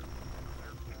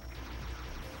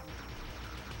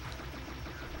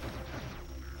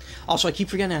 Also, I keep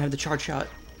forgetting I have the charge shot.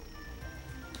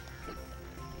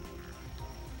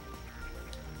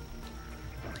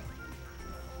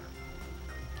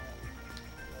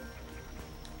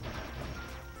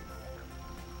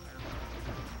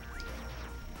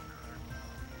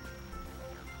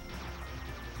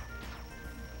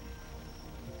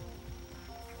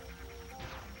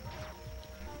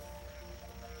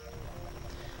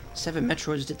 Seven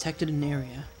Metroids detected in the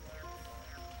area.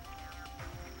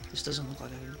 This doesn't look like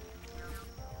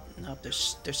a... Nope,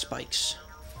 there's spikes.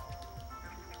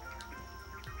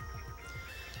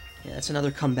 Yeah, that's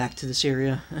another comeback to this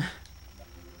area.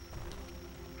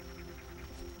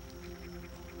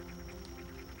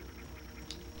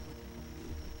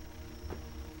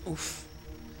 Oof.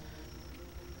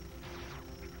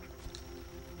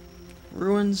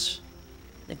 Ruins.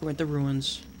 I think we're at the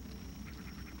ruins.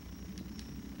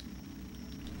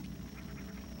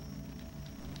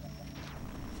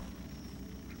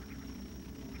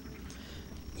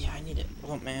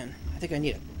 Oh man, I think I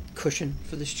need a cushion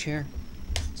for this chair.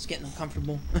 It's getting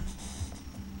uncomfortable.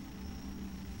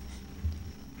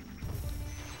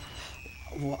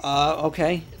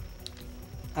 Okay.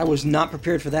 I was not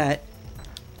prepared for that.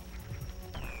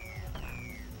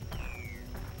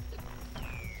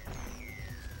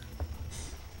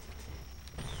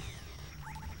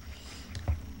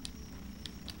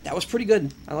 That was pretty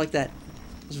good. I like that.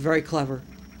 It was very clever.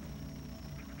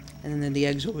 And then the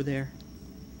egg's over there.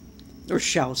 Or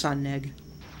shell, it's not an egg.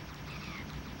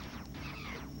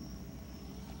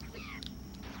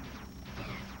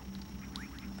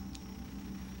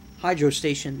 Hydro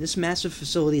station. This massive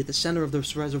facility at the center of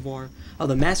this reservoir,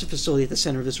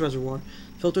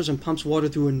 filters and pumps water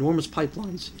through enormous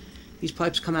pipelines. These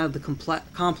pipes come out of the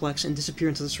complex and disappear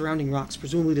into the surrounding rocks,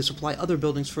 presumably to supply other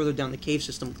buildings further down the cave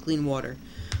system with clean water.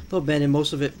 Though abandoned,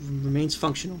 most of it remains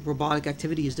functional. Robotic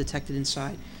activity is detected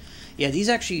inside. Yeah, these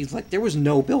actually, like, there was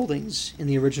no buildings in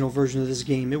the original version of this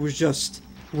game. It was just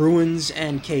ruins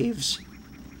and caves.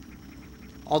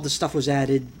 All the stuff was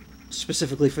added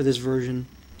specifically for this version.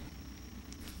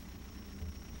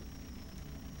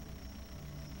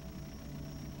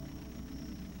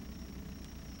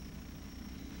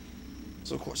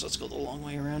 So, of course, let's go the long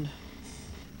way around.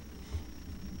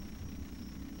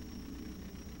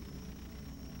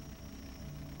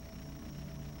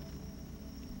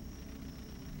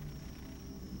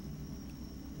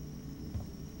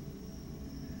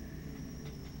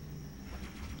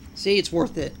 See, it's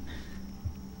worth it.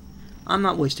 I'm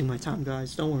not wasting my time,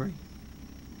 guys. Don't worry.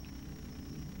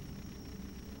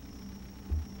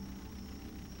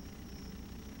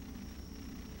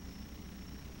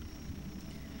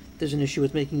 There's an issue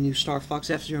with making new Star Fox,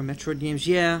 F-Zero, Metroid games.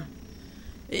 Yeah.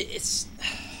 It's...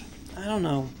 I don't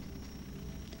know.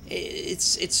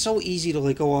 It's so easy to,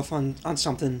 like, go off on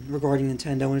something regarding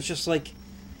Nintendo, and it's just like...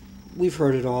 We've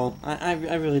heard it all. I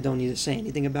really don't need to say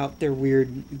anything about their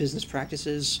weird business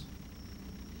practices.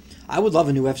 I would love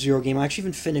a new F-Zero game. I actually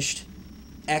haven't finished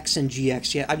X and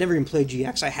GX yet. I've never even played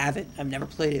GX. I have it. I've never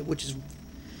played it, which is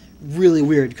really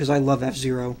weird because I love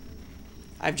F-Zero.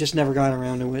 I've just never gotten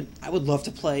around to it. I would love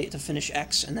to finish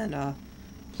X and then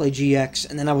play GX,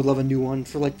 and then I would love a new one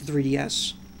for like the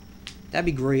 3DS. That'd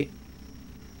be great.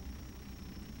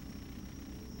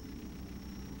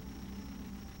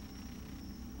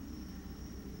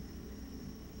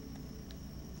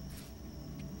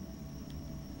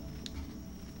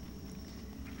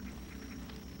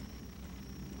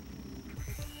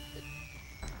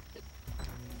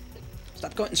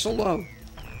 Stop going so low.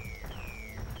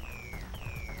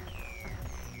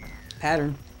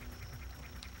 Pattern.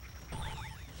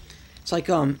 It's like,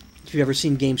 if you've ever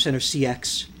seen Game Center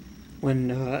CX,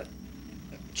 when,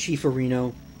 Chief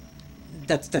Areno,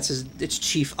 it's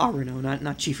Chief Areno,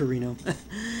 not Chief Areno.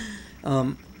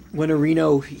 When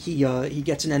Areno, he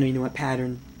gets an enemy into a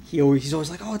pattern, he's always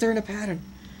like, oh, they're in a pattern.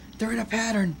 They're in a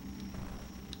pattern.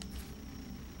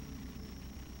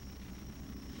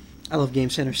 I love Game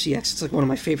Center CX. It's like one of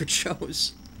my favorite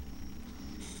shows.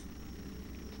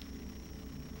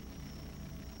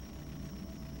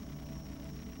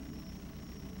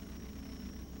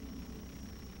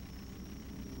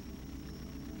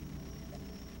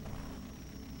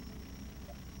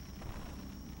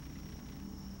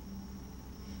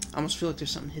 I almost feel like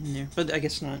there's something hidden there, but I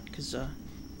guess not, because I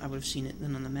would have seen it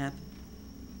then on the map.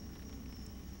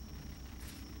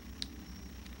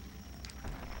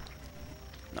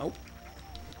 Nope.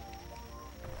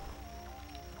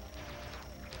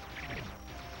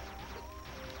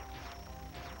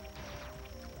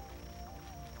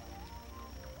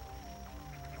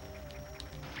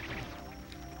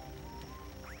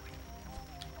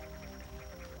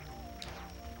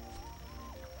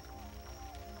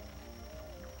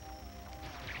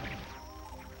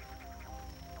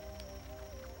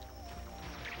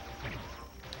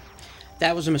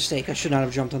 That was a mistake. I should not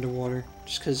have jumped underwater,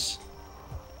 just because...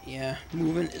 Yeah,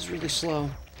 movement is really slow.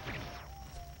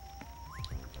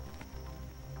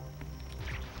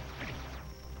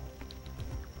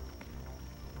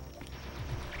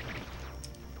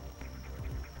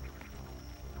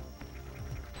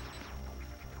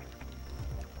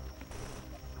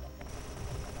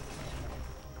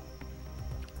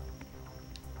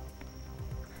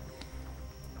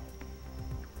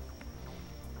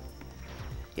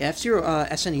 Yeah, F-Zero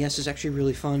SNES is actually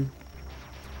really fun.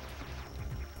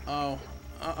 Oh.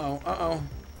 Uh-oh. Uh-oh.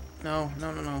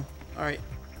 No. Alright.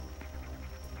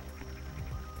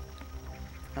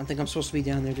 I don't think I'm supposed to be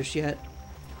down there just yet.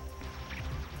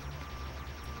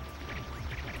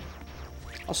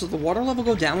 Also, did the water level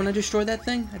go down when I destroyed that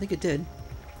thing? I think it did.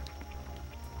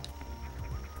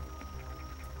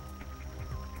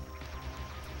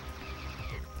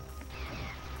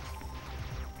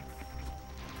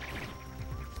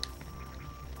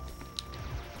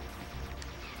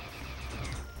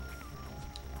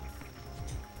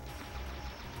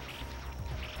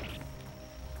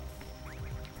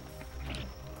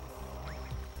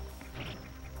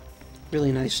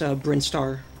 Really nice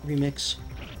Brinstar remix.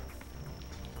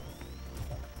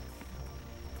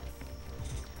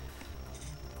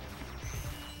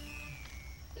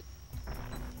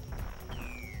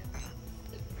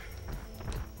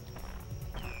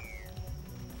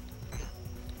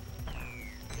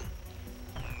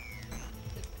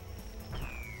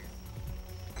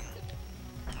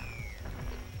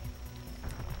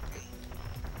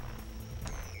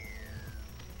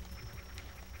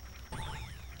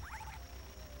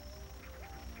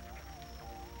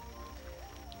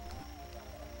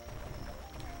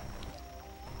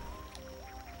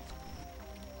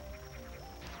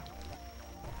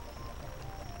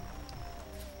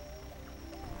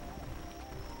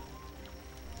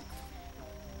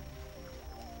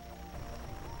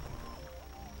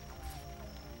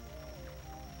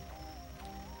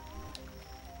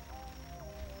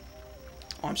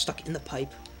 I'm stuck in the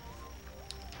pipe.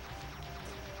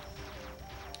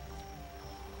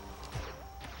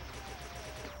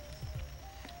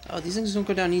 Oh, these things don't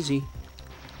go down easy.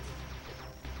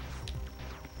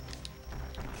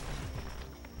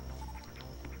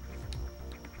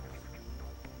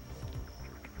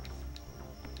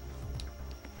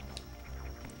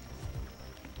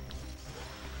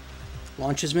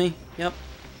 Launches me. Yep.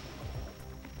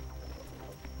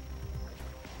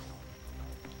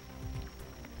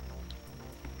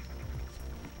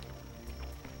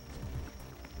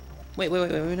 Wait,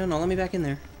 no, let me back in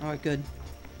there. Alright, good.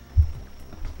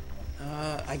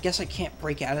 I guess I can't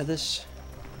break out of this.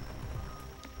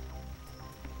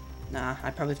 Nah, I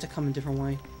probably have to come a different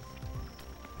way.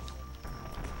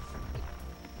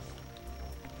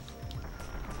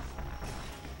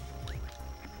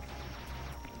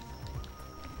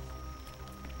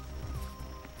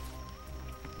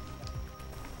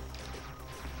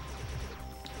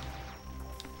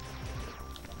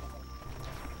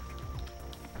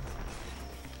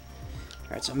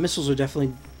 Alright, so missiles are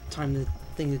definitely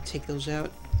thing to take those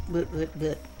out. But.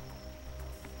 You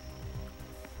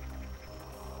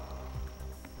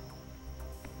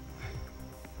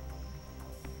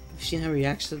seen how he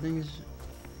reacts to things?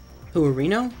 Who, a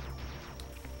Reno?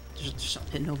 There's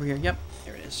something hidden over here. Yep,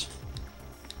 there it is.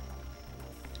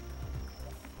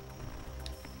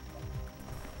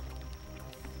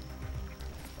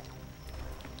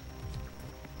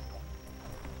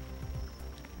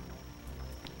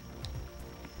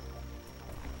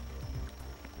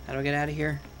 How do I get out of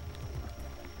here?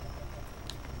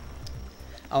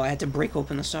 Oh, I had to break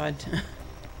open the side.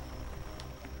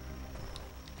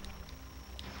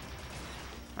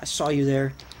 I saw you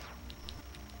there.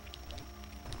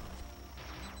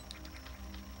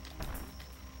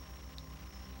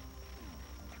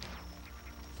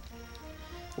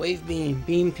 Wave beam.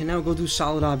 Beam can now go through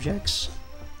solid objects.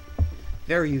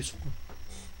 Very useful.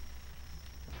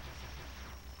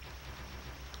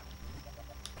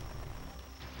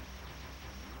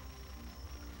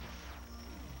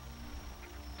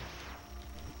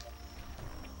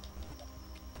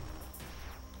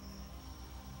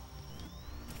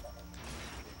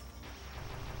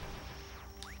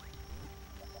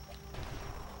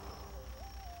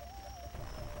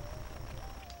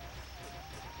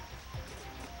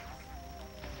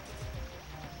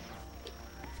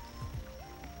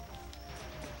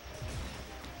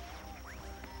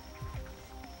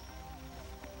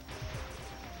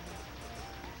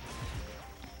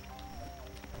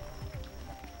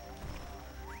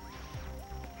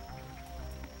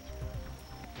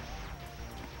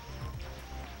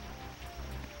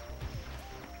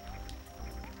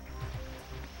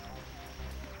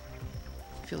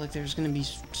 I feel like there's gonna be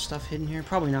stuff hidden here.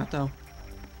 Probably not, though.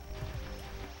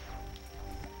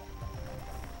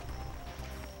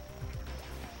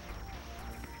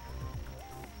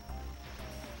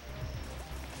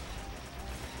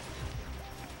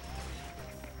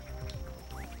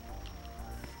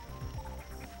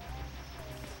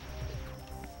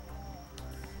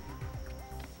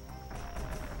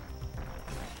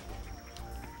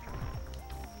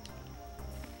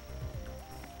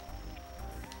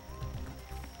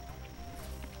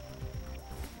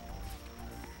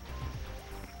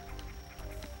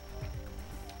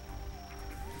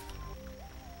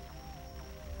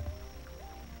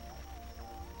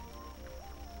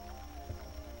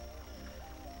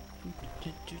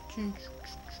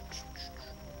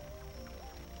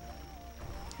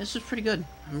 This is pretty good.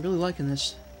 I'm really liking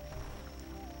this.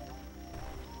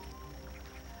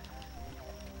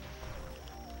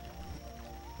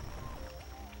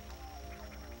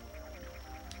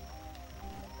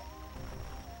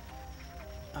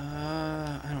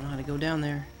 I don't know how to go down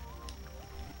there.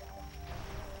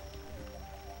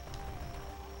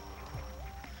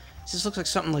 This looks like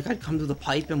something like I'd come through the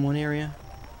pipe in one area,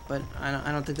 but I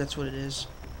don't think that's what it is.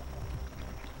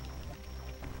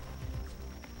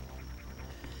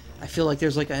 I feel like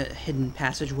there's like a hidden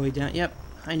passageway down. Yep,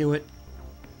 I knew it.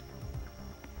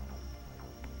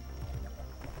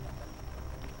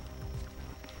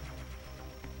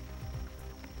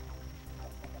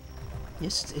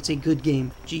 Yes, it's a good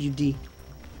game. G-U-D.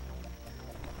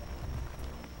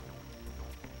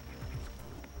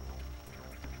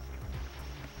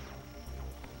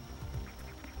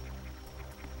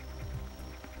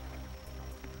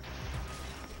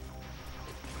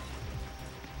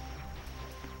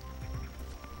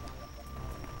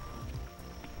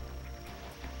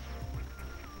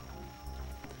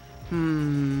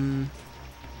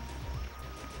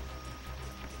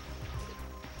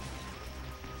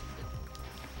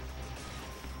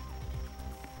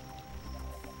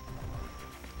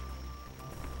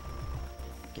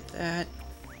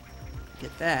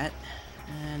 that.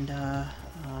 And,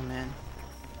 oh man.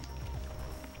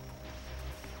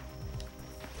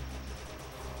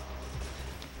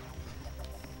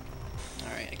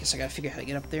 Alright, I guess I gotta figure out how to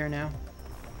get up there now.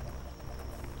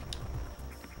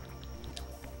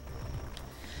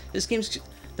 This game's...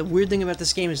 The weird thing about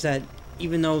this game is that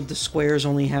even though the squares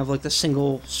only have like the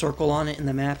single circle on it in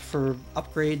the map for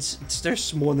upgrades,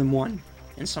 there's more than one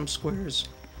in some squares.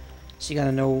 So you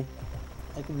gotta know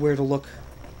like where to look,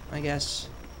 I guess.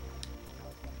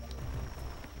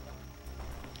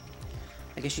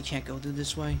 I guess you can't go through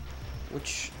this way,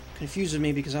 which confuses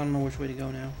me because I don't know which way to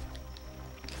go now.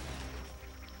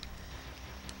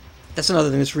 That's another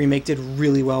thing this remake did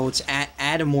really well. It's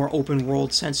add a more open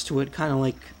world sense to it, kind of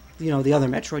like, you know, the other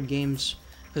Metroid games.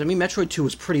 Because, I mean, Metroid 2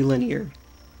 was pretty linear.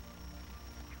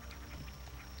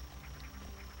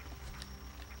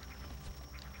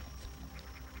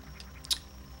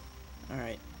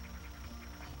 Alright.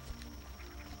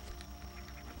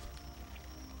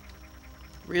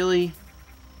 Really?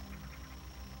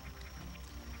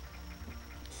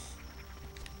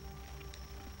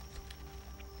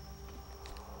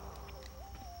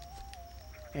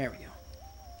 There we go.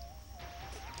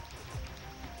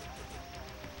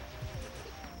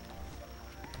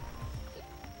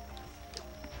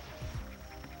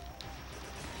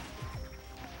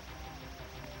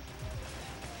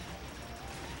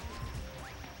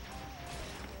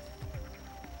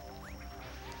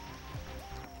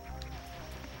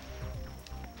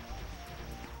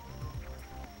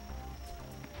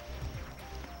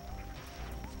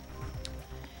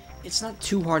 It's not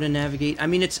too hard to navigate. I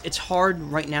mean, it's hard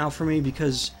right now for me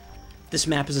because this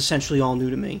map is essentially all new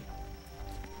to me.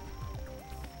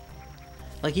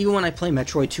 Like, even when I play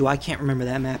Metroid 2, I can't remember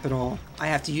that map at all. I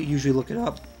have to usually look it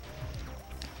up.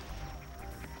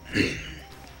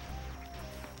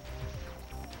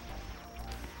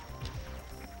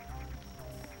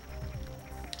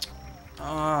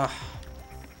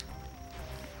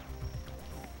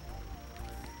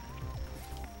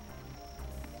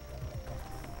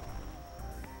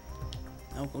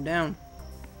 No, go down.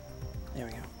 There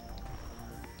we go.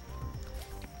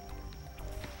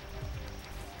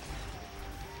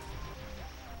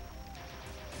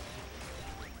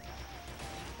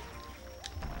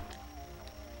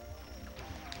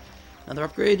 Another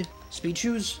upgrade. Speed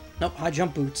shoes? Nope, high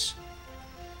jump boots.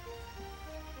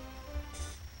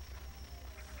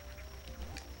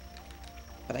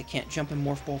 But I can't jump in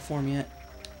morph ball form yet.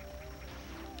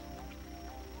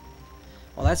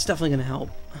 Well, that's definitely gonna help.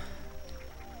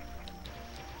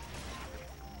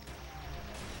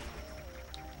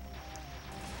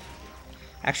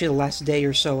 Actually, the last day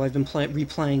or so, I've been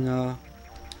replaying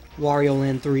Wario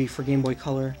Land 3 for Game Boy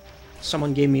Color.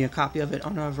 Someone gave me a copy of it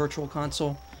on a virtual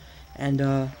console, and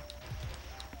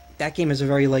that game is a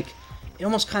very, like, it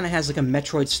almost kind of has like a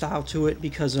Metroid style to it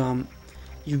because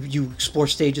you explore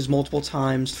stages multiple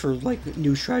times for like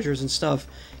new treasures and stuff.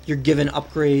 You're given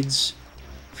upgrades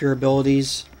for your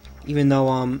abilities, even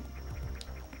though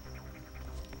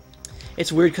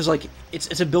it's weird because, like,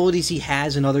 it's abilities he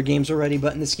has in other games already,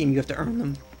 but in this game you have to earn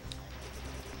them.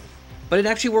 But it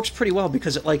actually works pretty well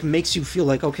because it, like, makes you feel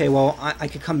like, okay, well, I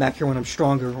could come back here when I'm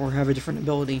stronger or have a different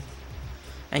ability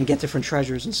and get different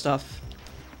treasures and stuff.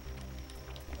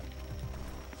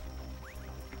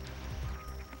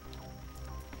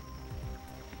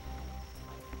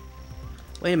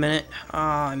 Wait a minute.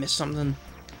 Ah, I missed something.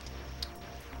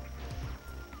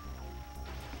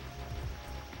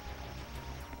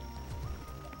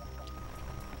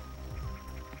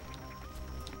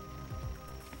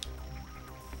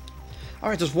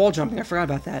 Alright, there's wall jumping. I forgot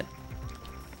about that.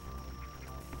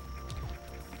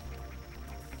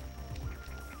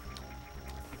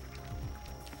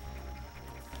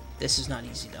 This is not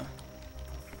easy, though.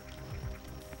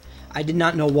 I did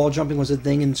not know wall jumping was a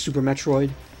thing in Super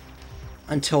Metroid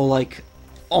until, like,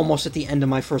 almost at the end of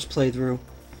my first playthrough.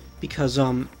 Because,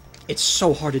 it's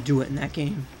so hard to do it in that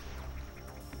game.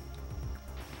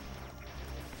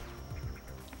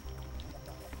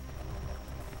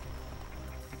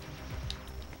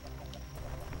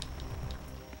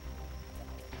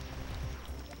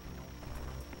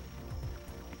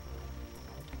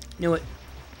 Knew it.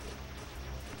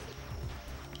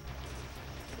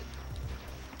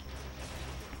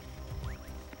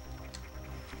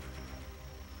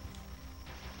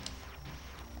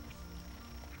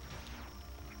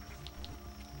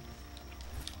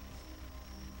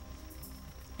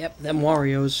 Yep, them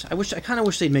Warios. I kind of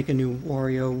wish they'd make a new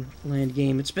Wario Land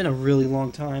game. It's been a really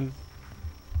long time.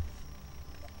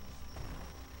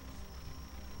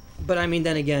 But I mean,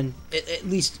 then again, at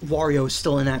least Wario is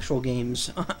still in actual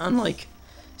games, unlike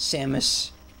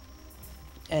Samus.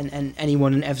 and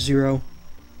anyone in F-Zero.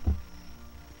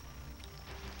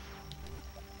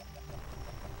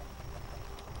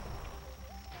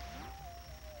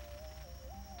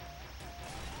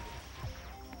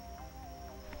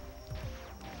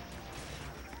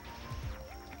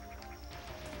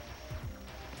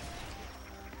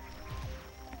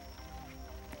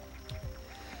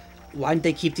 Why didn't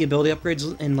they keep the ability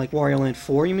upgrades in, like, Wario Land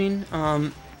 4, you mean? I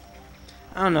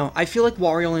don't know. I feel like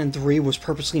Wario Land 3 was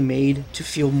purposely made to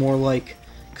feel more like,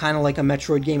 kind of like a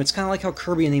Metroid game. It's kind of like how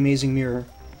Kirby and the Amazing Mirror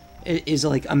is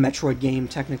like a Metroid game,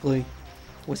 technically,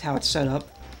 with how it's set up.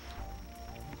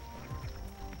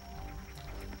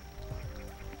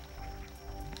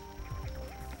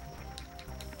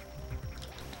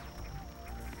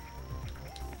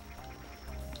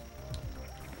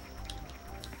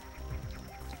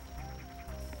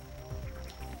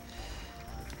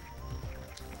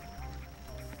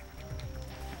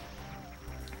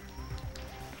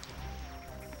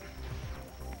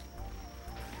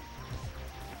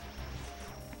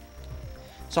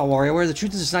 It's all WarioWare. The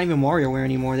truth is, it's not even WarioWare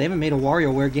anymore. They haven't made a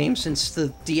WarioWare game since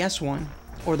the DS one.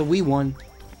 Or the Wii one.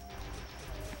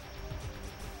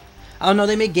 Oh no,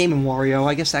 they made Game & Wario.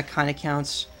 I guess that kind of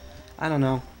counts. I don't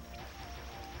know.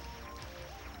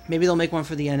 Maybe they'll make one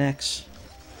for the NX.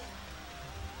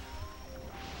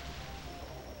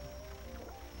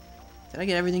 Did I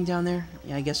get everything down there?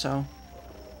 Yeah, I guess so.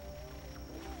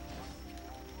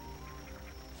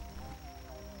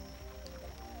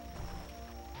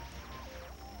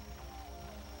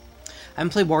 I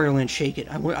haven't played Wario Land Shake It.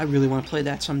 I really want to play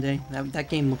that someday. That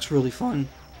game looks really fun.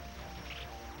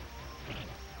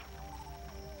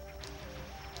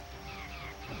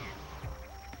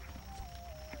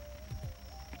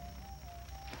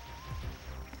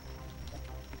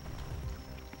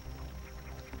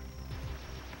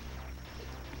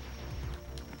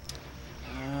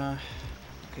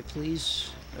 Okay,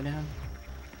 please go down.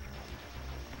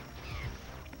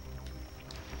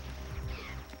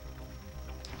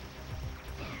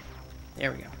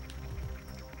 There we go.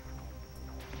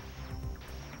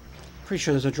 Pretty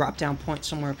sure there's a drop-down point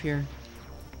somewhere up here.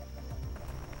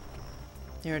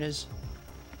 There it is.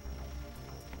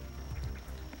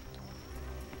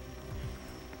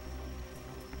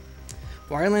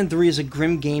 Wario Land 3 is a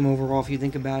grim game overall, if you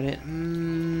think about it.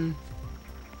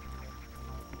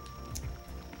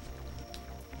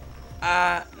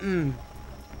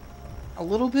 A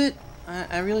little bit?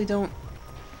 I really don't...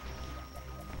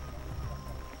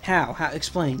 How?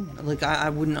 Explain. Like, I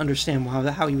wouldn't understand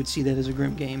how you would see that as a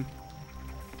grim game.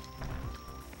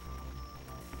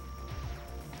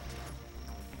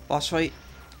 Boss fight?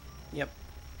 Yep.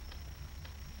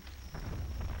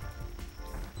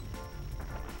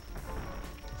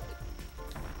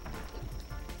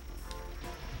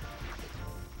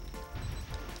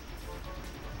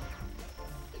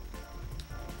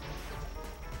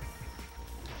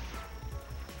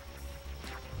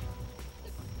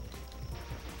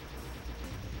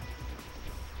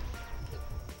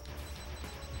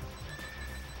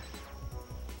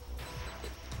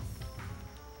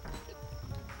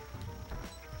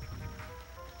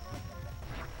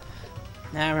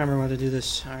 Now I remember how to do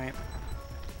this. Alright.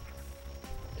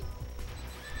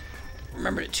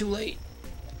 Remembered it too late.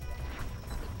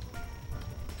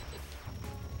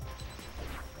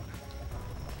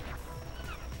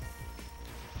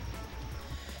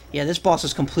 Yeah, this boss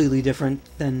is completely different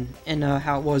than in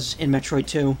how it was in Metroid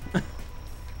 2.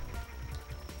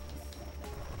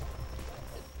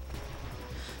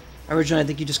 Originally, I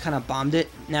think you just kind of bombed it.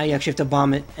 Now you actually have to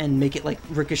bomb it and make it, like,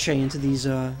 ricochet into these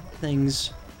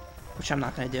things. Which I'm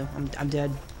not gonna do. I'm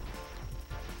dead.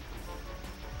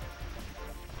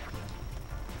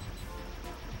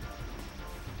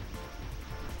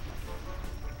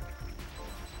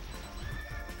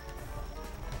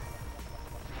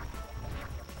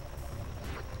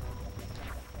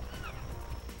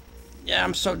 Yeah,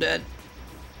 I'm so dead.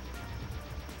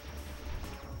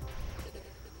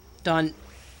 Done.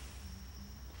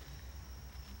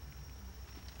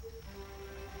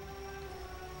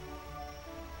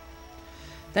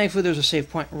 Thankfully, there's a save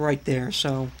point right there,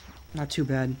 so not too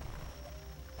bad.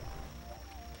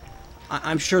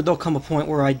 I'm sure there'll come a point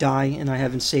where I die and I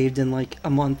haven't saved in like a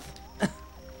month,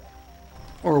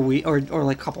 or a week, or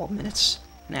like a couple of minutes,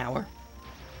 an hour.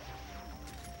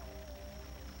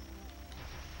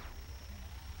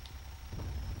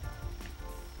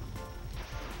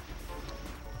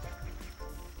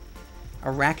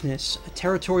 Arachnus, a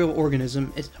territorial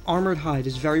organism, its armored hide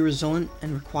is very resilient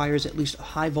and requires at least a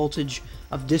high voltage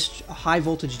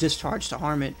discharge to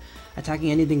harm it.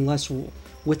 Attacking anything less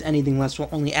with anything less will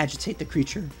only agitate the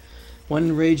creature. When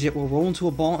enraged, it will roll into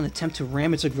a ball and attempt to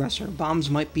ram its aggressor. Bombs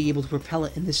might be able to propel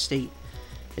it in this state.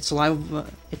 Its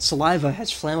saliva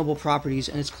has flammable properties,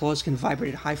 and its claws can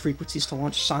vibrate at high frequencies to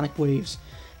launch sonic waves.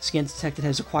 Scan detected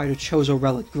has acquired a Chozo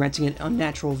relic, granting it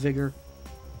unnatural vigor.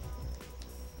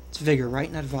 It's vigor,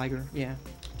 right? Not vigor. Yeah.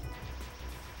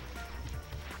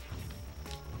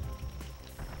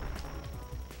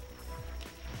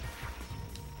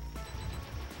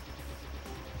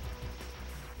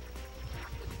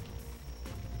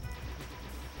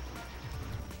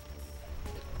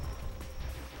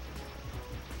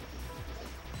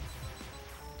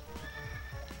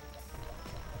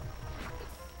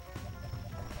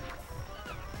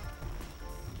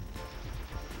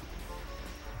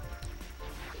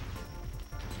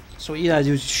 So what you gotta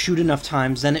do is shoot enough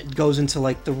times, then it goes into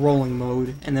like the rolling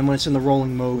mode, and then when it's in the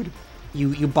rolling mode,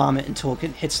 you bomb it until it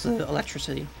hits the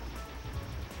electricity.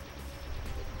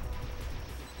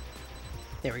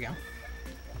 There we go.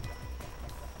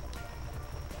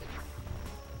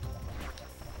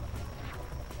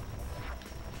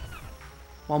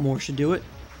 One more should do it.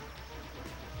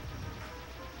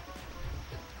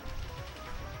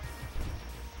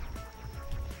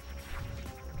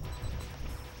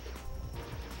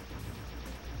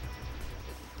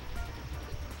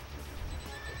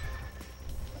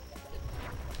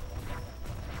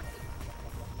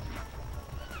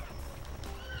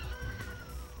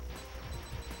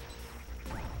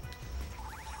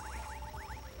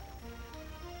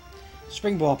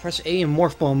 Spring ball, press A in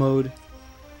morph ball mode.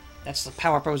 That's the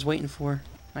power-up I was waiting for.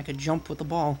 I could jump with the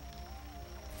ball.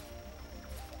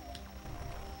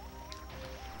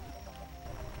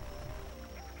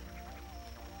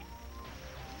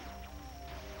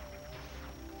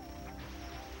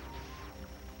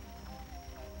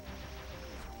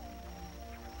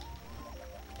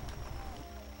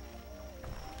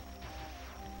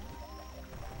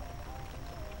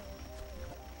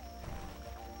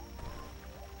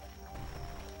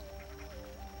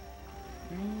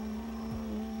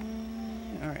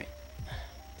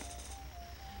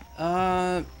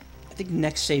 I think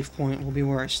next save point will be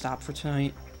where I stop for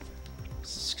tonight,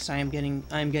 because I am getting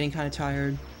kind of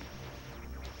tired.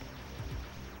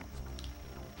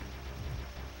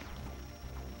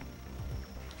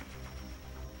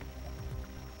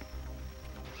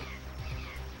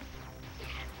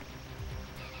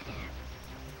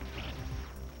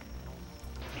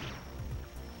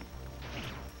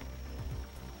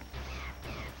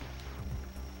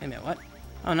 Wait a minute, what?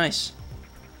 Oh, nice.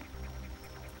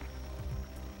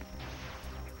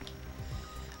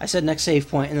 I said next save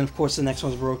point, and then of course the next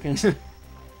one's broken.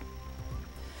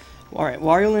 Alright,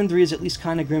 Wario Land 3 is at least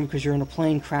kind of grim because you're in a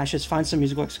plane, crashes, find some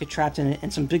music box, get trapped in it,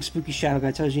 and some big spooky shadow guy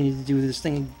tells you need to do this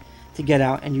thing to get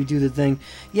out, and you do the thing.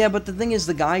 Yeah, but the thing is,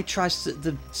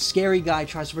 the scary guy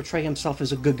tries to portray himself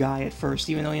as a good guy at first,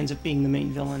 even though he ends up being the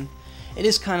main villain. It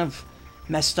is kind of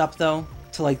messed up, though,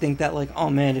 to like think that, like,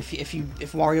 oh man, if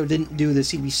Wario didn't do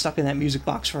this, he'd be stuck in that music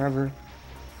box forever.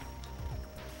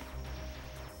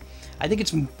 I think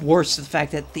it's worse the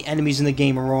fact that the enemies in the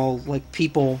game are all like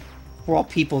people. We're all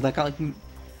people that got like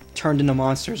turned into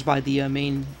monsters by the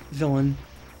main villain.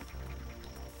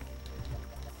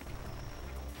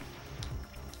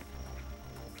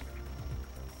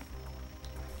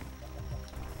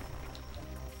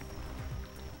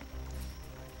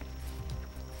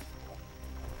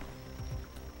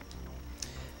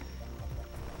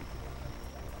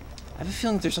 I have a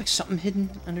feeling there's like something hidden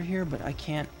under here, but I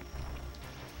can't.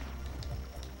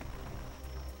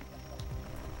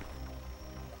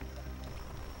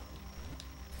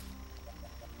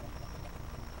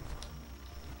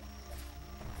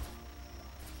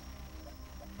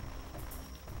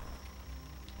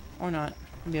 Or not.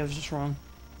 Maybe I was just wrong.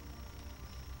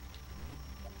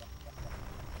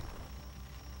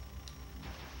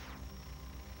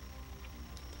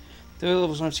 The early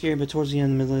levels aren't scary, but towards the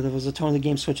end, the middle levels, the tone of the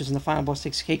game switches and the final boss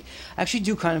takes cake. I actually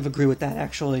do kind of agree with that,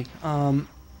 actually. The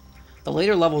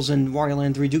later levels in Wario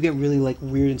Land 3 do get really, like,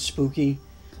 weird and spooky.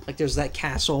 Like, there's that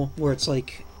castle where it's,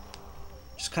 like,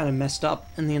 just kind of messed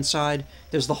up in the inside.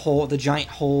 There's the hole, the giant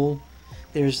hole.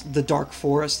 There's the dark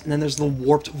forest, and then there's the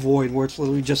warped void, where it's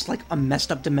literally just like a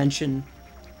messed up dimension.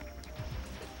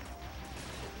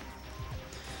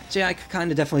 So yeah, I could kind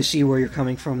of definitely see where you're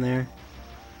coming from there.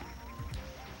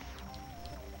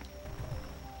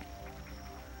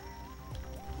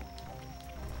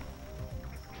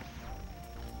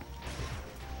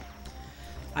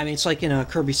 I mean, it's like in a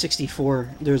Kirby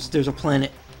 64, there's a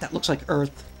planet that looks like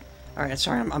Earth. Alright,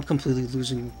 sorry, I'm completely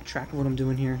losing track of what I'm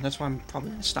doing here. That's why I'm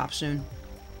probably going to stop soon.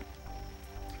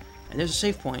 And there's a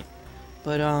save point.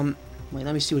 But, wait,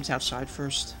 let me see what's outside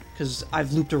first. because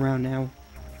I've looped around now.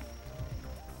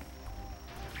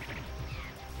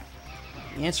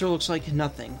 The answer looks like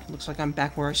nothing. Looks like I'm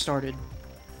back where I started.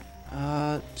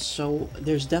 So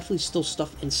there's definitely still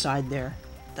stuff inside there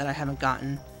that I haven't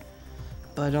gotten.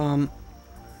 But,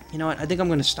 you know what? I think I'm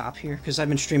going to stop here, because I've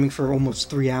been streaming for almost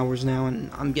 3 hours now,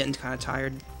 and I'm getting kind of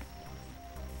tired.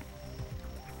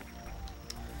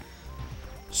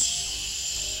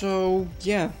 So,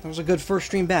 yeah, that was a good first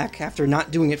stream back, after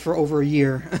not doing it for over a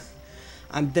year.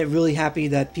 I'm really happy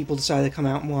that people decided to come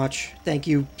out and watch. Thank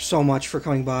you so much for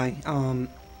coming by.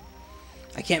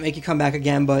 I can't make you come back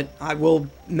again, but I will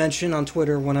mention on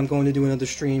Twitter when I'm going to do another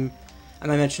stream. And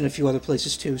I mentioned a few other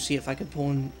places too, see if I could pull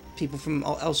in people from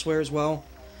elsewhere as well.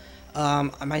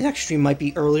 My next stream might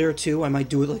be earlier too. I might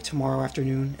do it like tomorrow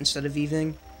afternoon instead of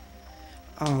evening.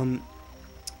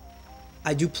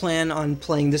 I do plan on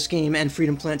playing this game and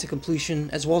Freedom Planet to completion,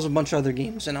 as well as a bunch of other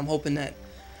games, and I'm hoping that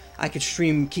I could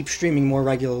keep streaming more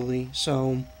regularly.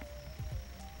 So,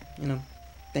 you know,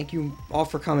 thank you all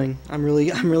for coming. I'm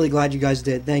really glad you guys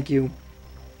did. Thank you.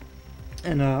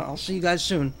 And I'll see you guys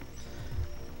soon.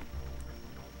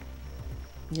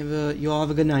 You all have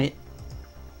a good night.